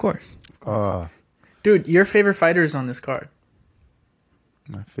 Of course. Dude, your favorite fighter is on this card.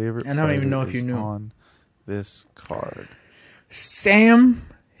 My favorite. I don't even know if is you knew. on this card. Sam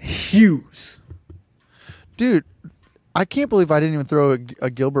Hughes. Dude, I can't believe I didn't even throw a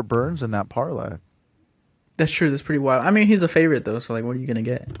Gilbert Burns in that parlay. That's true. That's pretty wild. I mean, he's a favorite, though. So, like, what are you going to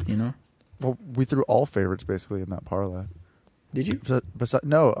get, you know? Well, we threw all favorites, basically, in that parlay. Did you?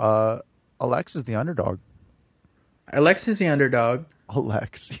 No, Alex is the underdog. Alex is the underdog.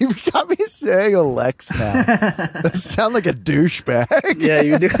 Alex. You got me saying Alex now. That sound like a douchebag. Yeah,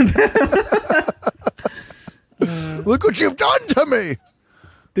 you do. Look what you've done to me.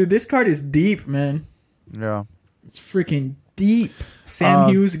 Dude, this card is deep, man. Yeah. It's freaking deep. Sam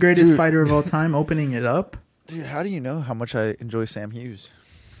Hughes, greatest dude. fighter of all time, opening it up. Dude, how do you know how much I enjoy Sam Hughes?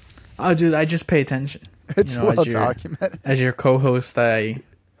 Oh, dude, I just pay attention. It's well documented. As your co-host, I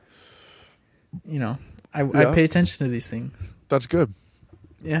pay attention to these things. That's good.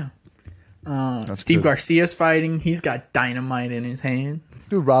 Yeah. That's Steve good. Garcia's fighting. He's got dynamite in his hand.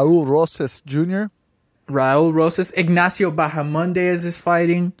 Dude, Raul Rosas Jr. Raul Rosas. Ignacio Bahamondes is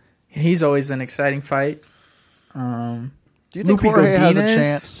fighting. He's always an exciting fight. Do you think Lupi Jorge has a Godinez?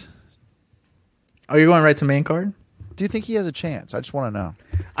 chance? Are you going right to main card? Do you think he has a chance? I just want to know.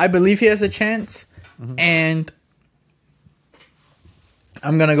 I believe he has a chance, and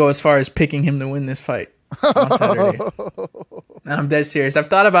I'm going to go as far as picking him to win this fight on Saturday. And I'm dead serious. I've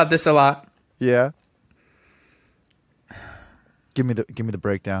thought about this a lot. Yeah. Give me the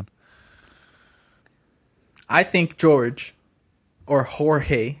breakdown. I think George or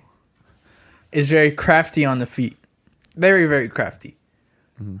Jorge is very crafty on the feet. Very, very crafty.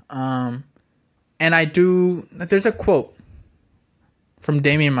 And there's a quote from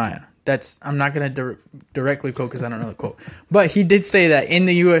Damian Maia. I'm not going to directly quote because I don't know the quote. But he did say that in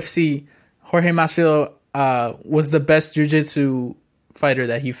the UFC, Jorge Masvidal was the best jiu-jitsu fighter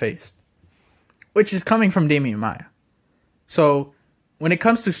that he faced. Which is coming from Damian Maia. So, when it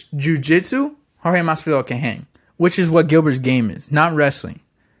comes to jiu-jitsu, Jorge Masvidal can hang. Which is what Gilbert's game is. Not wrestling.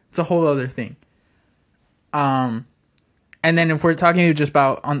 It's a whole other thing. And then if we're talking just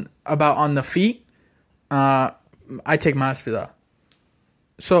about on the feet, I take Masvidal.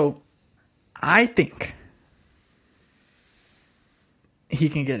 So, I think he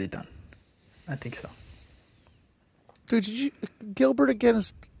can get it done. I think so. Dude, Gilbert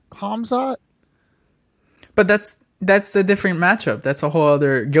against Hamzat? But that's a different matchup. That's a whole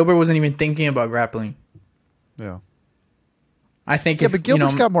other. Gilbert wasn't even thinking about grappling. Yeah. I think. Yeah, but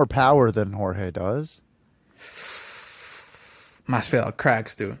Gilbert's got more power than Jorge does. Masvidal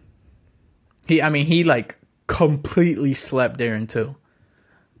cracks, dude. He like completely slept there until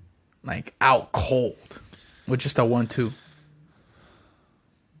like out cold with just a 1-2.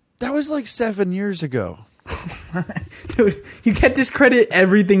 That was like 7 years ago. Dude, you can't discredit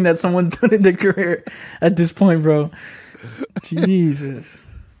everything that someone's done in their career at this point, bro.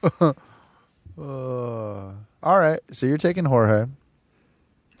 Jesus. All right, so you're taking Jorge.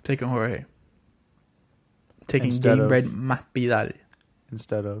 Taking Jorge. Taking Instead Game of- Red Masvidal.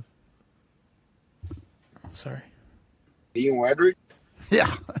 Instead of... Sorry. Ian Wedrick?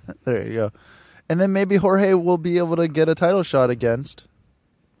 Yeah, there you go. And then maybe Jorge will be able to get a title shot against...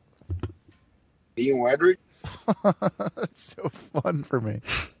 Ian Wedrick? It's so fun for me.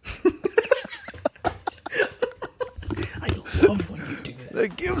 I love when you do that.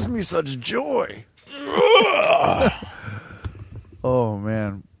 That gives me such joy. Oh,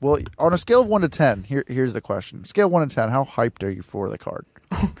 man. Well, on a scale of 1 to 10, here's the question. Scale of 1 to 10, how hyped are you for the card?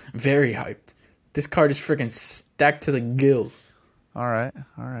 Very hyped. This card is freaking stacked to the gills. All right,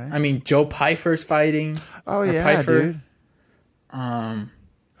 all right. I mean, Joe Pyfer's fighting. Oh, Or yeah, Pyfer. dude.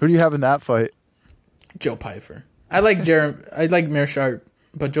 Who do you have in that fight? Joe Pyfer. I like Mearshart,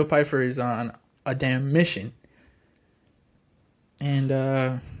 but Joe Pyfer is on a damn mission. And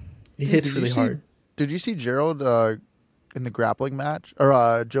he hits Did you really see- hard. Did you see Gerald in the grappling match?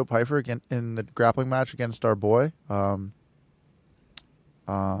 Or Joe Pyfer again in the grappling match against our boy? Our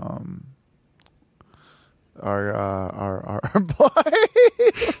boy?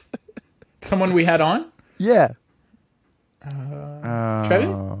 Someone we had on? Yeah.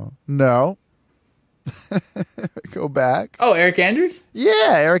 Trevin? No. Go back. Oh, Eric Andrews?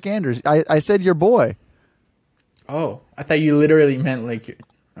 Yeah, Eric Andrews. I said your boy. Oh, I thought you literally meant like...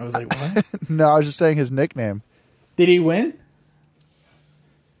 I was like, what? No, I was just saying his nickname. Did he win?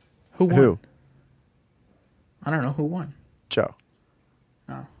 Who won? Who? I don't know who won. Joe.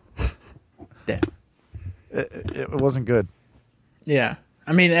 Oh. Damn. It wasn't good. Yeah.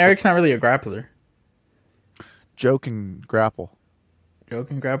 I mean, Eric's not really a grappler. Joe can grapple. Joe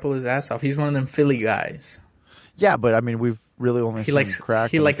can grapple his ass off. He's one of them Philly guys. Yeah, but I mean, we've really only seen him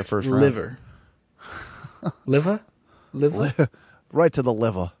crack in like the first liver. round. Liver? Right to the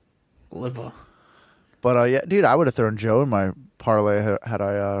liver. Liver. But yeah, dude, I would have thrown Joe in my parlay had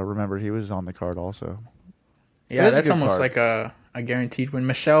I remembered he was on the card also. Yeah, that's almost like a guaranteed win.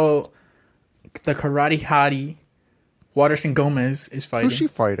 Michelle, the karate hottie, Waterson Gomez is fighting. Who's she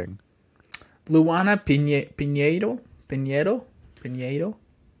fighting? Luana Pinedo.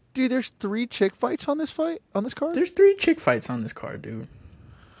 Dude, there's 3 chick fights on this card? There's 3 chick fights on this card, dude.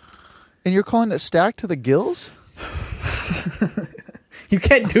 And you're calling it stacked to the gills? You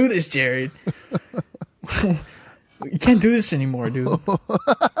can't do this, Jared. You can't do this anymore, dude.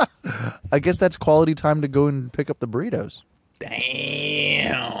 I guess that's quality time to go and pick up the burritos.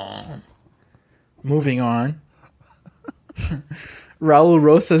 Damn. Moving on. Raul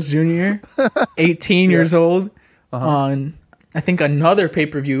Rosas Jr., 18 years old, on, I think, another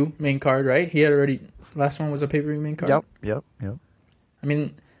pay-per-view main card, right? He had already... Last one was a pay-per-view main card? Yep. I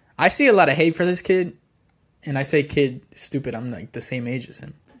mean, I see a lot of hate for this kid, and I say kid stupid. I'm like the same age as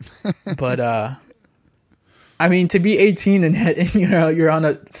him. But, I mean, to be 18 and you're on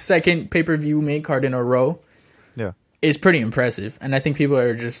a second pay-per-view main card in a row is pretty impressive. And I think people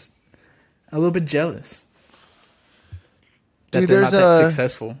are just a little bit jealous that they're not that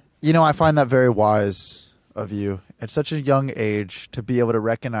successful. You know, I find that very wise of you at such a young age to be able to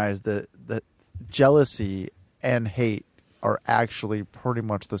recognize that jealousy and hate are actually pretty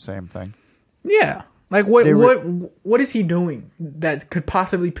much the same thing. Yeah. Like what is he doing that could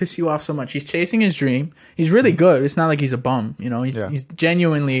possibly piss you off so much? He's chasing his dream. He's really good. It's not like he's a bum, you know. He's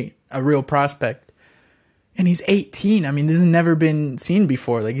genuinely a real prospect. And he's 18. I mean, this has never been seen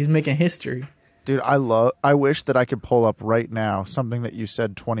before. Like, he's making history. Dude, I wish that I could pull up right now something that you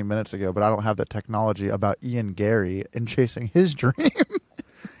said 20 minutes ago, but I don't have the technology about Ian Gary and chasing his dream.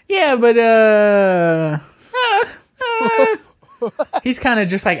 Yeah, but he's kind of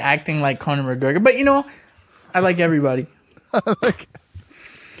just like acting like Conor McGregor. But you know, I like everybody. I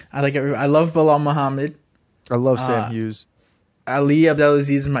like everybody. I love Bilal Muhammad. I love Sam Hughes. Ali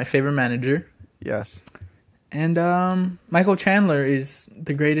Abdelaziz is my favorite manager. Yes. And Michael Chandler is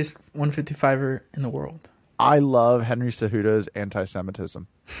the greatest 155er in the world. I love Henry Cejudo's anti-Semitism.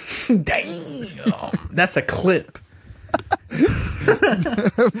 Damn. That's a clip.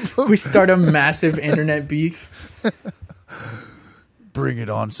 We start a massive internet beef. Bring it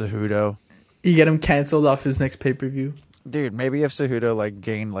on, Cejudo. You get him canceled off his next pay-per-view. Dude, maybe if Cejudo like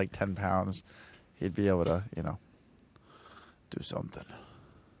gained like 10 pounds, he'd be able to, do something.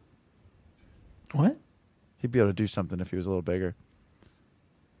 What? He'd be able to do something if he was a little bigger.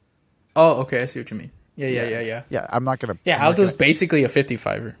 Oh, okay. I see what you mean. Yeah. Yeah, I'm not going to... Yeah, Aldo's basically a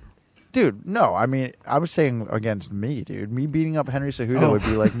 55er. Dude, no. I mean, I was saying against me, dude. Me beating up Henry Cejudo would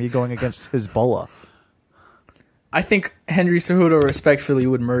be like me going against Hezbollah. I think Henry Cejudo respectfully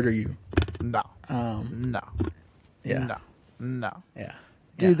would murder you. No. No. Yeah. No. Yeah.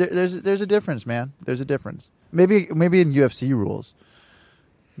 Dude, there's a difference, man. There's a difference. Maybe in UFC rules.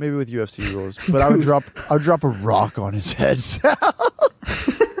 Maybe with UFC rules. But I would drop a rock on his head.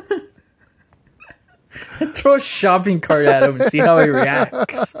 Throw a shopping cart at him and see how he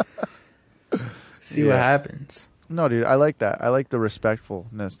reacts. See what happens. No, dude, I like that. I like the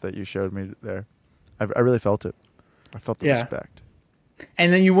respectfulness that you showed me there. I really felt it. I felt the respect.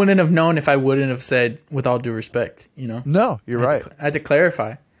 And then you wouldn't have known if I wouldn't have said, with all due respect, you know? No, you're right. I had to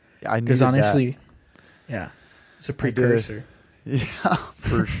clarify. Yeah, I knew because honestly, it's a precursor. Yeah,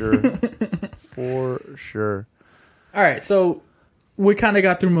 for sure. For sure. All right, so we kind of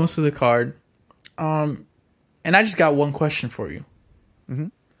got through most of the card. And I just got one question for you. Mm-hmm.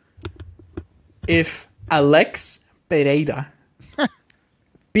 If Alex Pereira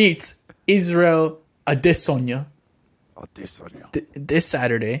beats Israel Adesanya this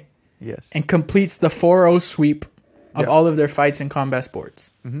Saturday, yes, and completes the 4-0 sweep of all of their fights in combat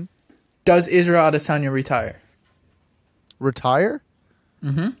sports, does Israel Adesanya retire? Retire?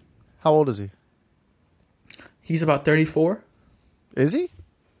 Mm-hmm. How old is he? He's about 34. Is he?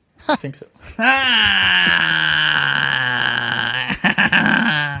 I think so.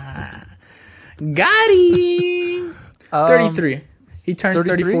 Got him. 33. He turns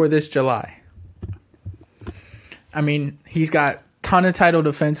 34 this July. I mean, he's got a ton of title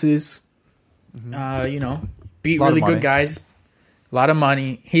defenses. Beat really good guys. A lot of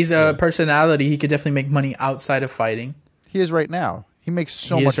money. He's a personality. He could definitely make money outside of fighting. He is right now. He makes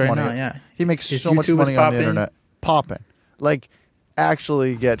so much money. Now, yeah. He makes so much money on the internet. Popping. Like,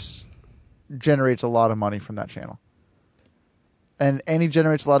 actually generates a lot of money from that channel. And he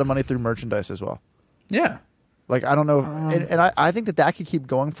generates a lot of money through merchandise as well. Yeah. Like, I don't know. I think that could keep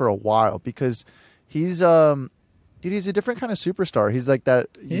going for a while because he's dude, he's a different kind of superstar. He's like that,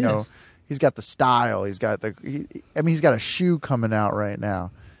 you know, he's got the style. He's got he's got a shoe coming out right now.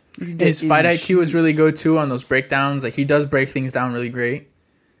 His fight IQ is really good too on those breakdowns. Like, he does break things down really great.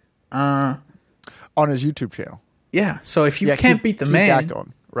 On his YouTube channel. Yeah. So if you can't beat the man, that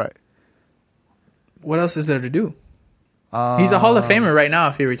going. Right. What else is there to do? He's a Hall of Famer right now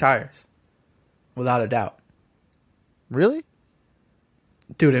if he retires. Without a doubt. Really?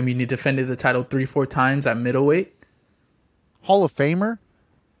 Dude, I mean, he defended the title 3-4 times at middleweight. Hall of Famer?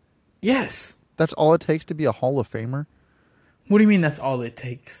 Yes. That's all it takes to be a Hall of Famer? What do you mean that's all it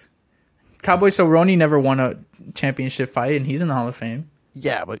takes? Cowboy Cerrone never won a championship fight, and he's in the Hall of Fame.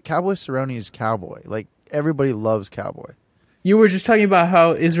 Yeah, but Cowboy Cerrone is Cowboy. Like, everybody loves Cowboy. You were just talking about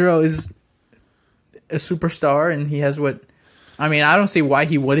how Israel is a superstar, and he has what... I mean, I don't see why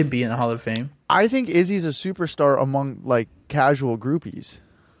he wouldn't be in the Hall of Fame. I think Izzy's a superstar among, like, casual groupies.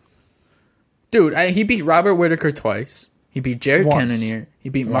 Dude, he beat Robert Whittaker twice. He beat Jared Cannonier. He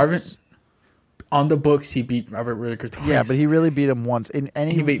beat Marvin... On the books, he beat Robert Whittaker twice. Yeah, but he really beat him once. In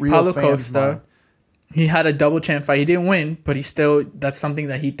any he beat real Paulo fan's Costa. mind. He had a double champ fight. He didn't win, but he still... That's something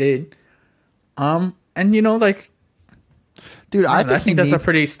that he did. And, you know, like... Dude, I think that's a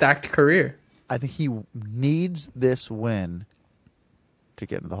pretty stacked career. I think he needs this win to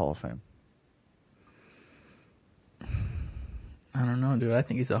get into the Hall of Fame. I don't know, dude. I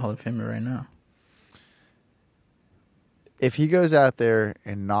think he's a Hall of Famer right now. If he goes out there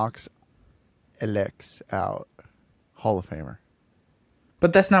and knocks Alex out, Hall of Famer.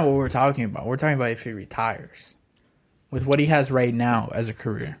 But that's not what we're talking about. We're talking about if he retires. With what he has right now as a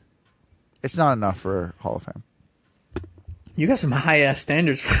career. It's not enough for Hall of Fame. You got some high-ass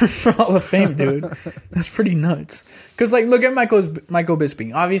standards for Hall of Fame, dude. That's pretty nuts. Because, like, look at Michael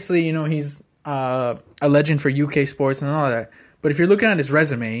Bisping. Obviously, you know, he's a legend for UK sports and all that. But if you're looking at his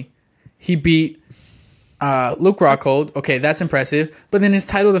resume, he beat Luke Rockhold. Okay, that's impressive. But then his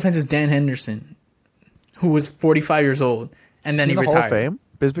title defense is Dan Henderson, who was 45 years old. And then he retired. Hall of Fame?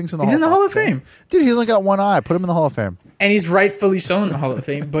 Bisping's in the Hall of Fame? He's in the Hall of Fame. Dude, he's only got one eye. Put him in the Hall of Fame. And he's rightfully so in the Hall of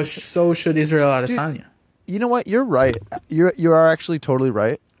Fame. But so should Israel Adesanya. You know what? You're right. You are actually totally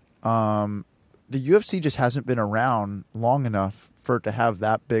right. The UFC just hasn't been around long enough for it to have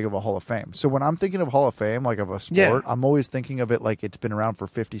that big of a Hall of Fame. So when I'm thinking of Hall of Fame, like of a sport, I'm always thinking of it like it's been around for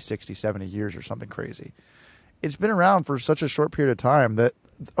 50, 60, 70 years or something crazy. It's been around for such a short period of time that,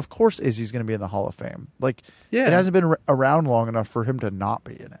 of course, Izzy's going to be in the Hall of Fame. Like, it hasn't been around long enough for him to not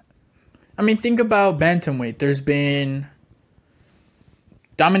be in it. I mean, think about bantamweight. There's been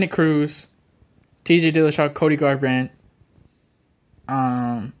Dominic Cruz, TJ Dillashaw, Cody Garbrandt,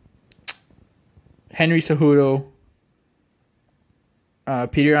 Henry Cejudo,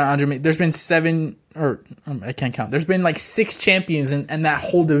 Peter Andre. There's been seven, or I can't count. There's been like 6 champions in that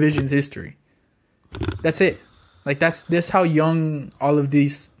whole division's history. That's it. Like that's how young all of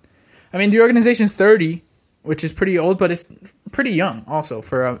these. I mean, the organization's 30, which is pretty old, but it's pretty young also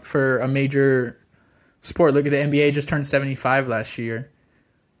for a major sport. Look at the NBA; just turned 75 last year.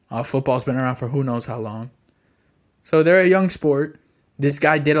 Football's been around for who knows how long. So they're a young sport. This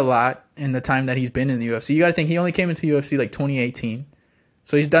guy did a lot in the time that he's been in the UFC. You got to think he only came into the UFC like 2018.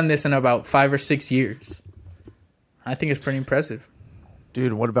 So he's done this in about 5 or 6 years. I think it's pretty impressive.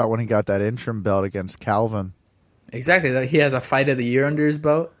 Dude, what about when he got that interim belt against Calvin? Exactly. He has a fight of the year under his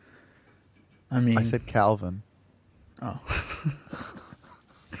belt. I mean... I said Calvin. Oh.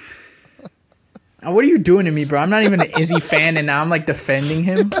 What are you doing to me, bro? I'm not even an Izzy fan, and now I'm like defending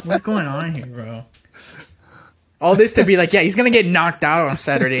him. What's going on here, bro? All this to be like, yeah, he's gonna get knocked out on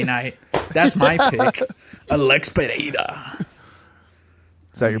Saturday night. That's my pick, Alex Pereira.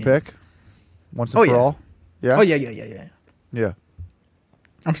 Is that your pick? Once and for all? Yeah. Oh yeah. Yeah.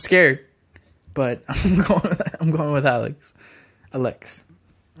 I'm scared, but I'm going with Alex.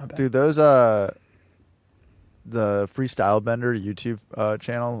 Dude, those the Freestyle Bender YouTube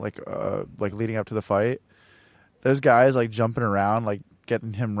channel, like leading up to the fight, those guys like jumping around, like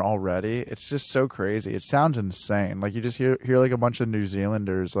getting him all ready. It's just so crazy. It sounds insane. Like you just hear like a bunch of New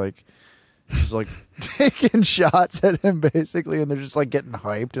Zealanders like just like taking shots at him basically, and they're just like getting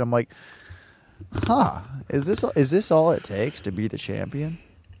hyped. And I'm like, is this all it takes to be the champion?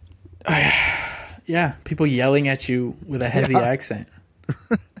 Yeah, people yelling at you with a heavy accent.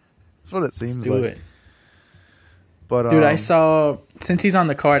 That's what it seems Let's like. do it. But dude, I saw, since he's on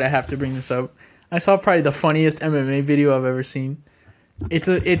the card, I have to bring this up. I saw probably the funniest MMA video I've ever seen.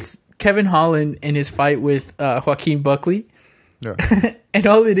 It's Kevin Holland in his fight with Joaquin Buckley. Yeah. And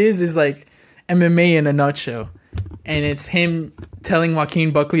all it is like MMA in a nutshell. And it's him telling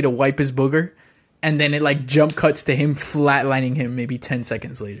Joaquin Buckley to wipe his booger. and then it like jump cuts to him flatlining him maybe 10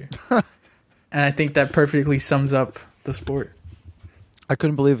 seconds later. And I think that perfectly sums up the sport. I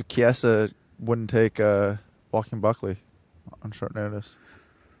couldn't believe Chiesa wouldn't take Joaquin Buckley on short notice.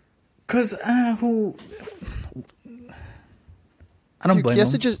 Cause who? I don't blame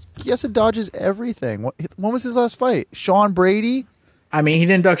him. Chiesa dodges everything. When was his last fight? Sean Brady? I mean, he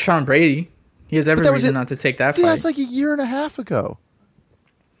didn't duck Sean Brady. He has every reason not to take that fight. That's like a year and a half ago.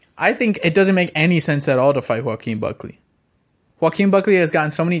 I think it doesn't make any sense at all to fight Joaquin Buckley. Joaquin Buckley has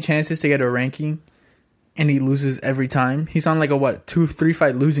gotten so many chances to get a ranking, and he loses every time. He's on like a 2-3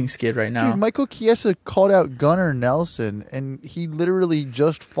 fight losing skid right now. Dude, Michael Chiesa called out Gunnar Nelson, and he literally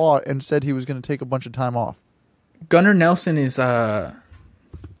just fought and said he was going to take a bunch of time off. Gunnar Nelson is a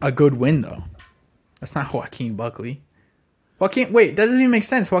good win though. That's not Joaquin Buckley. Wait, that doesn't even make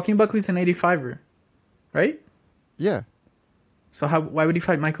sense. Joaquin Buckley's an 85er, right? Yeah. So why would he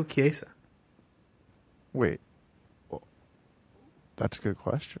fight Michael Chiesa? Wait. Well, that's a good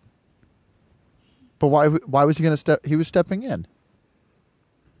question. But why was he going to step? He was stepping in.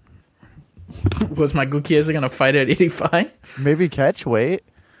 Was Michael Chiesa going to fight at 85? Maybe catch weight.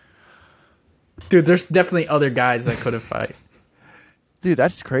 Dude, there's definitely other guys that could have fight. Dude,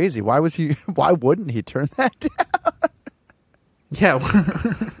 that's crazy. Why wouldn't he turn that down? Yeah.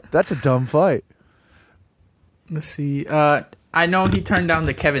 That's a dumb fight. Let's see. I know he turned down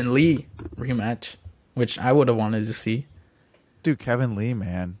the Kevin Lee rematch, which I would have wanted to see. Dude, Kevin Lee,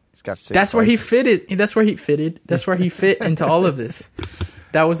 man. He's got 6 That's where he fitted. That's where he fitted. That's where he fit into all of this.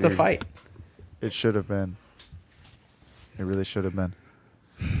 That was the fight. It should have been. It really should have been.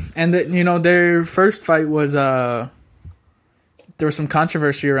 And their first fight was there was some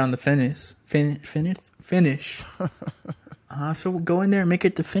controversy around the finish. So go in there and make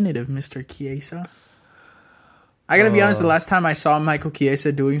it definitive, Mr. Chiesa. I gotta be honest, the last time I saw Michael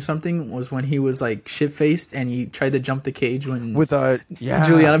Chiesa doing something was when he was like shit-faced and he tried to jump the cage with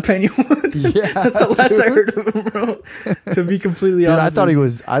Juliana Pena. Yeah, that's the last I heard of him, bro. To be completely honest, I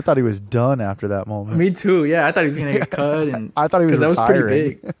thought he was done after that moment. Me too. Yeah, I thought he was gonna get cut, and I thought he was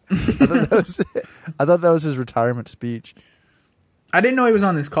retiring. That was pretty big. I thought that was his retirement speech. I didn't know he was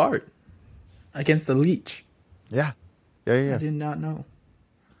on this card against the Leech. Yeah. I did not know.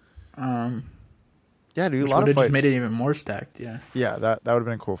 Yeah, dude, which a lot would of have fights. just made it even more stacked. Yeah. Yeah, that would have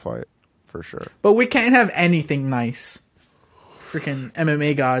been a cool fight for sure. But we can't have anything nice. Freaking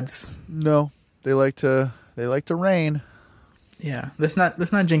MMA gods. No, they like to reign. Yeah, let's not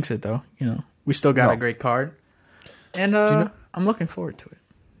jinx it though. We still got a great card, and I'm looking forward to it.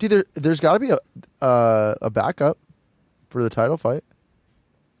 Dude, there's got to be a backup for the title fight.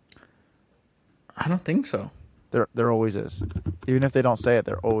 I don't think so. There always is. Even if they don't say it,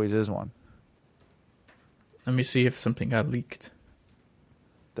 there always is one. Let me see if something got leaked.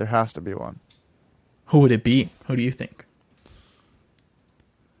 There has to be one. Who would it be? Who do you think?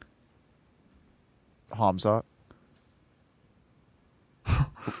 Hamzat.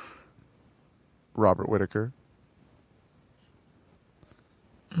 Robert Whittaker.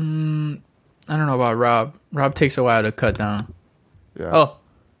 I don't know about Rob. Rob takes a while to cut down. Yeah. Oh.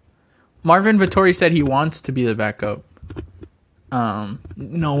 Marvin Vettori said he wants to be the backup.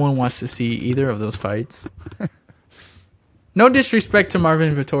 No one wants to see either of those fights. No disrespect to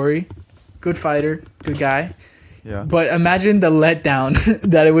Marvin Vettori. Good fighter. Good guy. Yeah. But imagine the letdown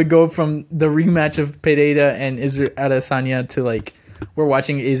that it would go from the rematch of Pereira and Adesanya to like we're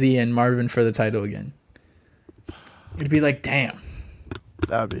watching Izzy and Marvin for the title again. It'd be like, damn.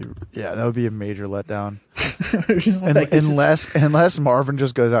 That would be a major letdown. Like, unless Marvin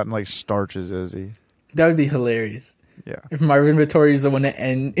just goes out and like starches Izzy. That would be hilarious. Yeah. If Marvin Vettori is the one to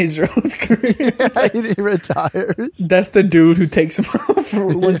end Israel's career. He retires. That's the dude who takes him off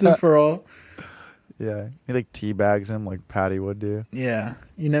once and for all. Yeah. He like teabags him like Patty would do. Yeah.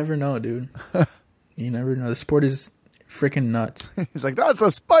 You never know, dude. You never know. The sport is freaking nuts. He's like, that's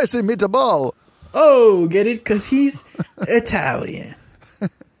a spicy meatball. Oh, get it? Because he's Italian.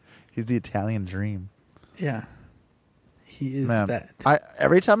 He's the Italian dream. Yeah. He is that.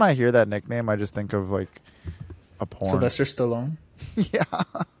 Every time I hear that nickname, I just think of like a porn. Sylvester Stallone. Yeah.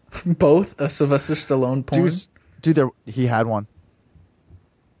 Both a Sylvester Stallone porn. Dude, he had one.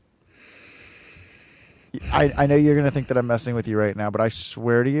 I know you're going to think that I'm messing with you right now, but I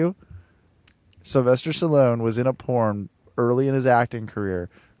swear to you, Sylvester Stallone was in a porn early in his acting career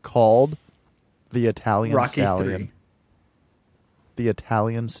called The Italian Rocky Stallion. 3. The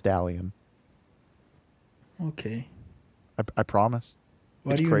Italian Stallion. Okay. I promise.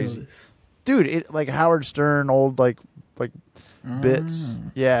 Why do you crazy. know this? Dude, it like Howard Stern old like bits.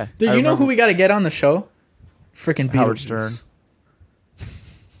 Yeah. Dude, you know who we got to get on the show? Freaking Howard Beetlejuice.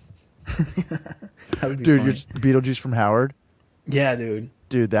 Stern. That would be Dude, funny. you're Beetlejuice from Howard? Yeah, dude.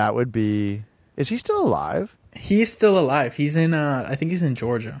 Dude, that would be... Is he still alive? He's still alive. He's in, I think he's in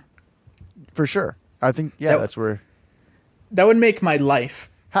Georgia. For sure. I think, yeah, that's where... That would make my life.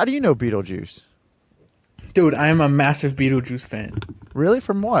 How do you know Beetlejuice? Dude, I am a massive Beetlejuice fan. Really?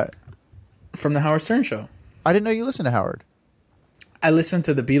 From what? From the Howard Stern show. I didn't know you listened to Howard. I listen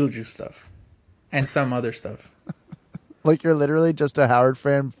to the Beetlejuice stuff. And some other stuff. Like, you're literally just a Howard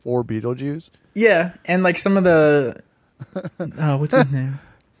fan for Beetlejuice? Yeah, and like some of the... what's his name?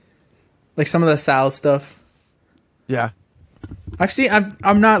 Like some of the Sal stuff. Yeah.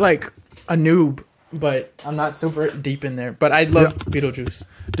 I'm not like a noob, but I'm not super deep in there. But I love Beetlejuice.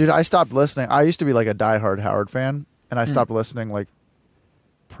 Dude, I stopped listening. I used to be like a diehard Howard fan, and I stopped listening like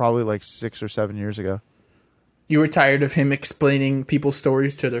probably like 6 or 7 years ago. You were tired of him explaining people's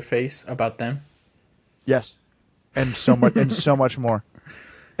stories to their face about them? Yes. And so much and so much more.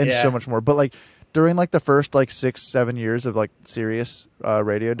 And so much more. But like during like the first like 6-7 years of like serious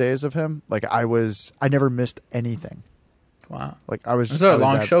radio days of him, like I never missed anything. Wow. Like I was Those are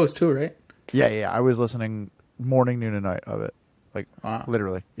long shows too, right? Yeah. I was listening morning, noon, and night of it. Like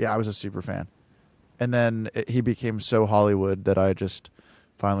literally. Yeah, I was a super fan. And then he became so Hollywood that I just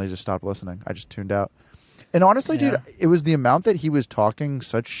finally just stopped listening. I just tuned out. And honestly, dude, it was the amount that he was talking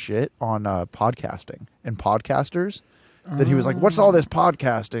such shit on podcasting and podcasters that he was like, what's all this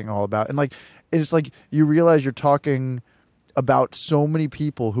podcasting all about? And like, it's like you realize you're talking about so many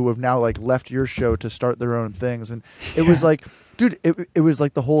people who have now like left your show to start their own things. And it was like, dude, it was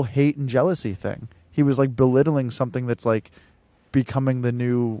like the whole hate and jealousy thing. He was like belittling something that's like becoming the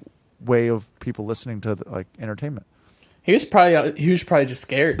new way of people listening to like entertainment. He was probably just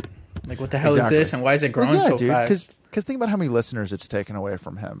scared. Like, what the hell is this, and why is it growing so fast? Because think about how many listeners it's taken away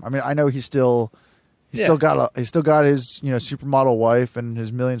from him. I mean, I know he's still got his supermodel wife and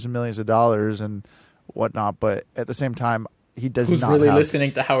his millions and millions of dollars and whatnot. But at the same time, he does Who's not really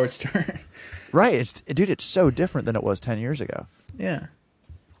listening to Howard Stern? Right, it's so different than it was 10 years ago. Yeah,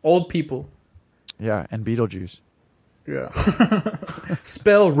 old people. Yeah, and Beetlejuice. Yeah,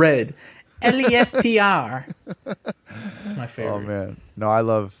 spell red. Lestr. That's my favorite. Oh man, no, I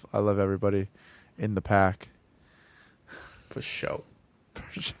love everybody in the pack. For sure.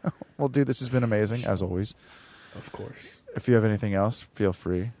 Well, dude, this has been amazing as always. Of course. If you have anything else, feel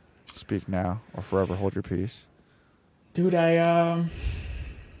free. Speak now or forever hold your peace. Dude, I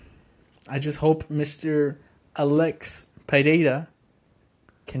just hope Mr. Alex Pereira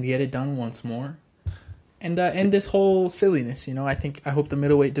can get it done once more. And end this whole silliness, you know. I hope the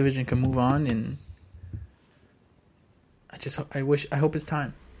middleweight division can move on, and I hope it's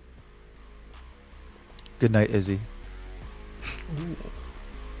time. Good night, Izzy. Ooh.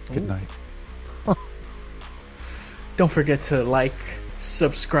 Good night. Don't forget to like,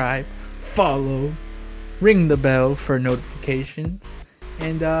 subscribe, follow, ring the bell for notifications,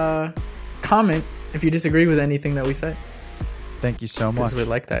 and comment if you disagree with anything that we say. Thank you so much. Because we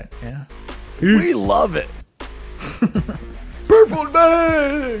like that, yeah. We love it. Purple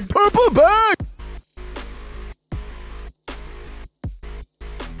bag! Purple bag!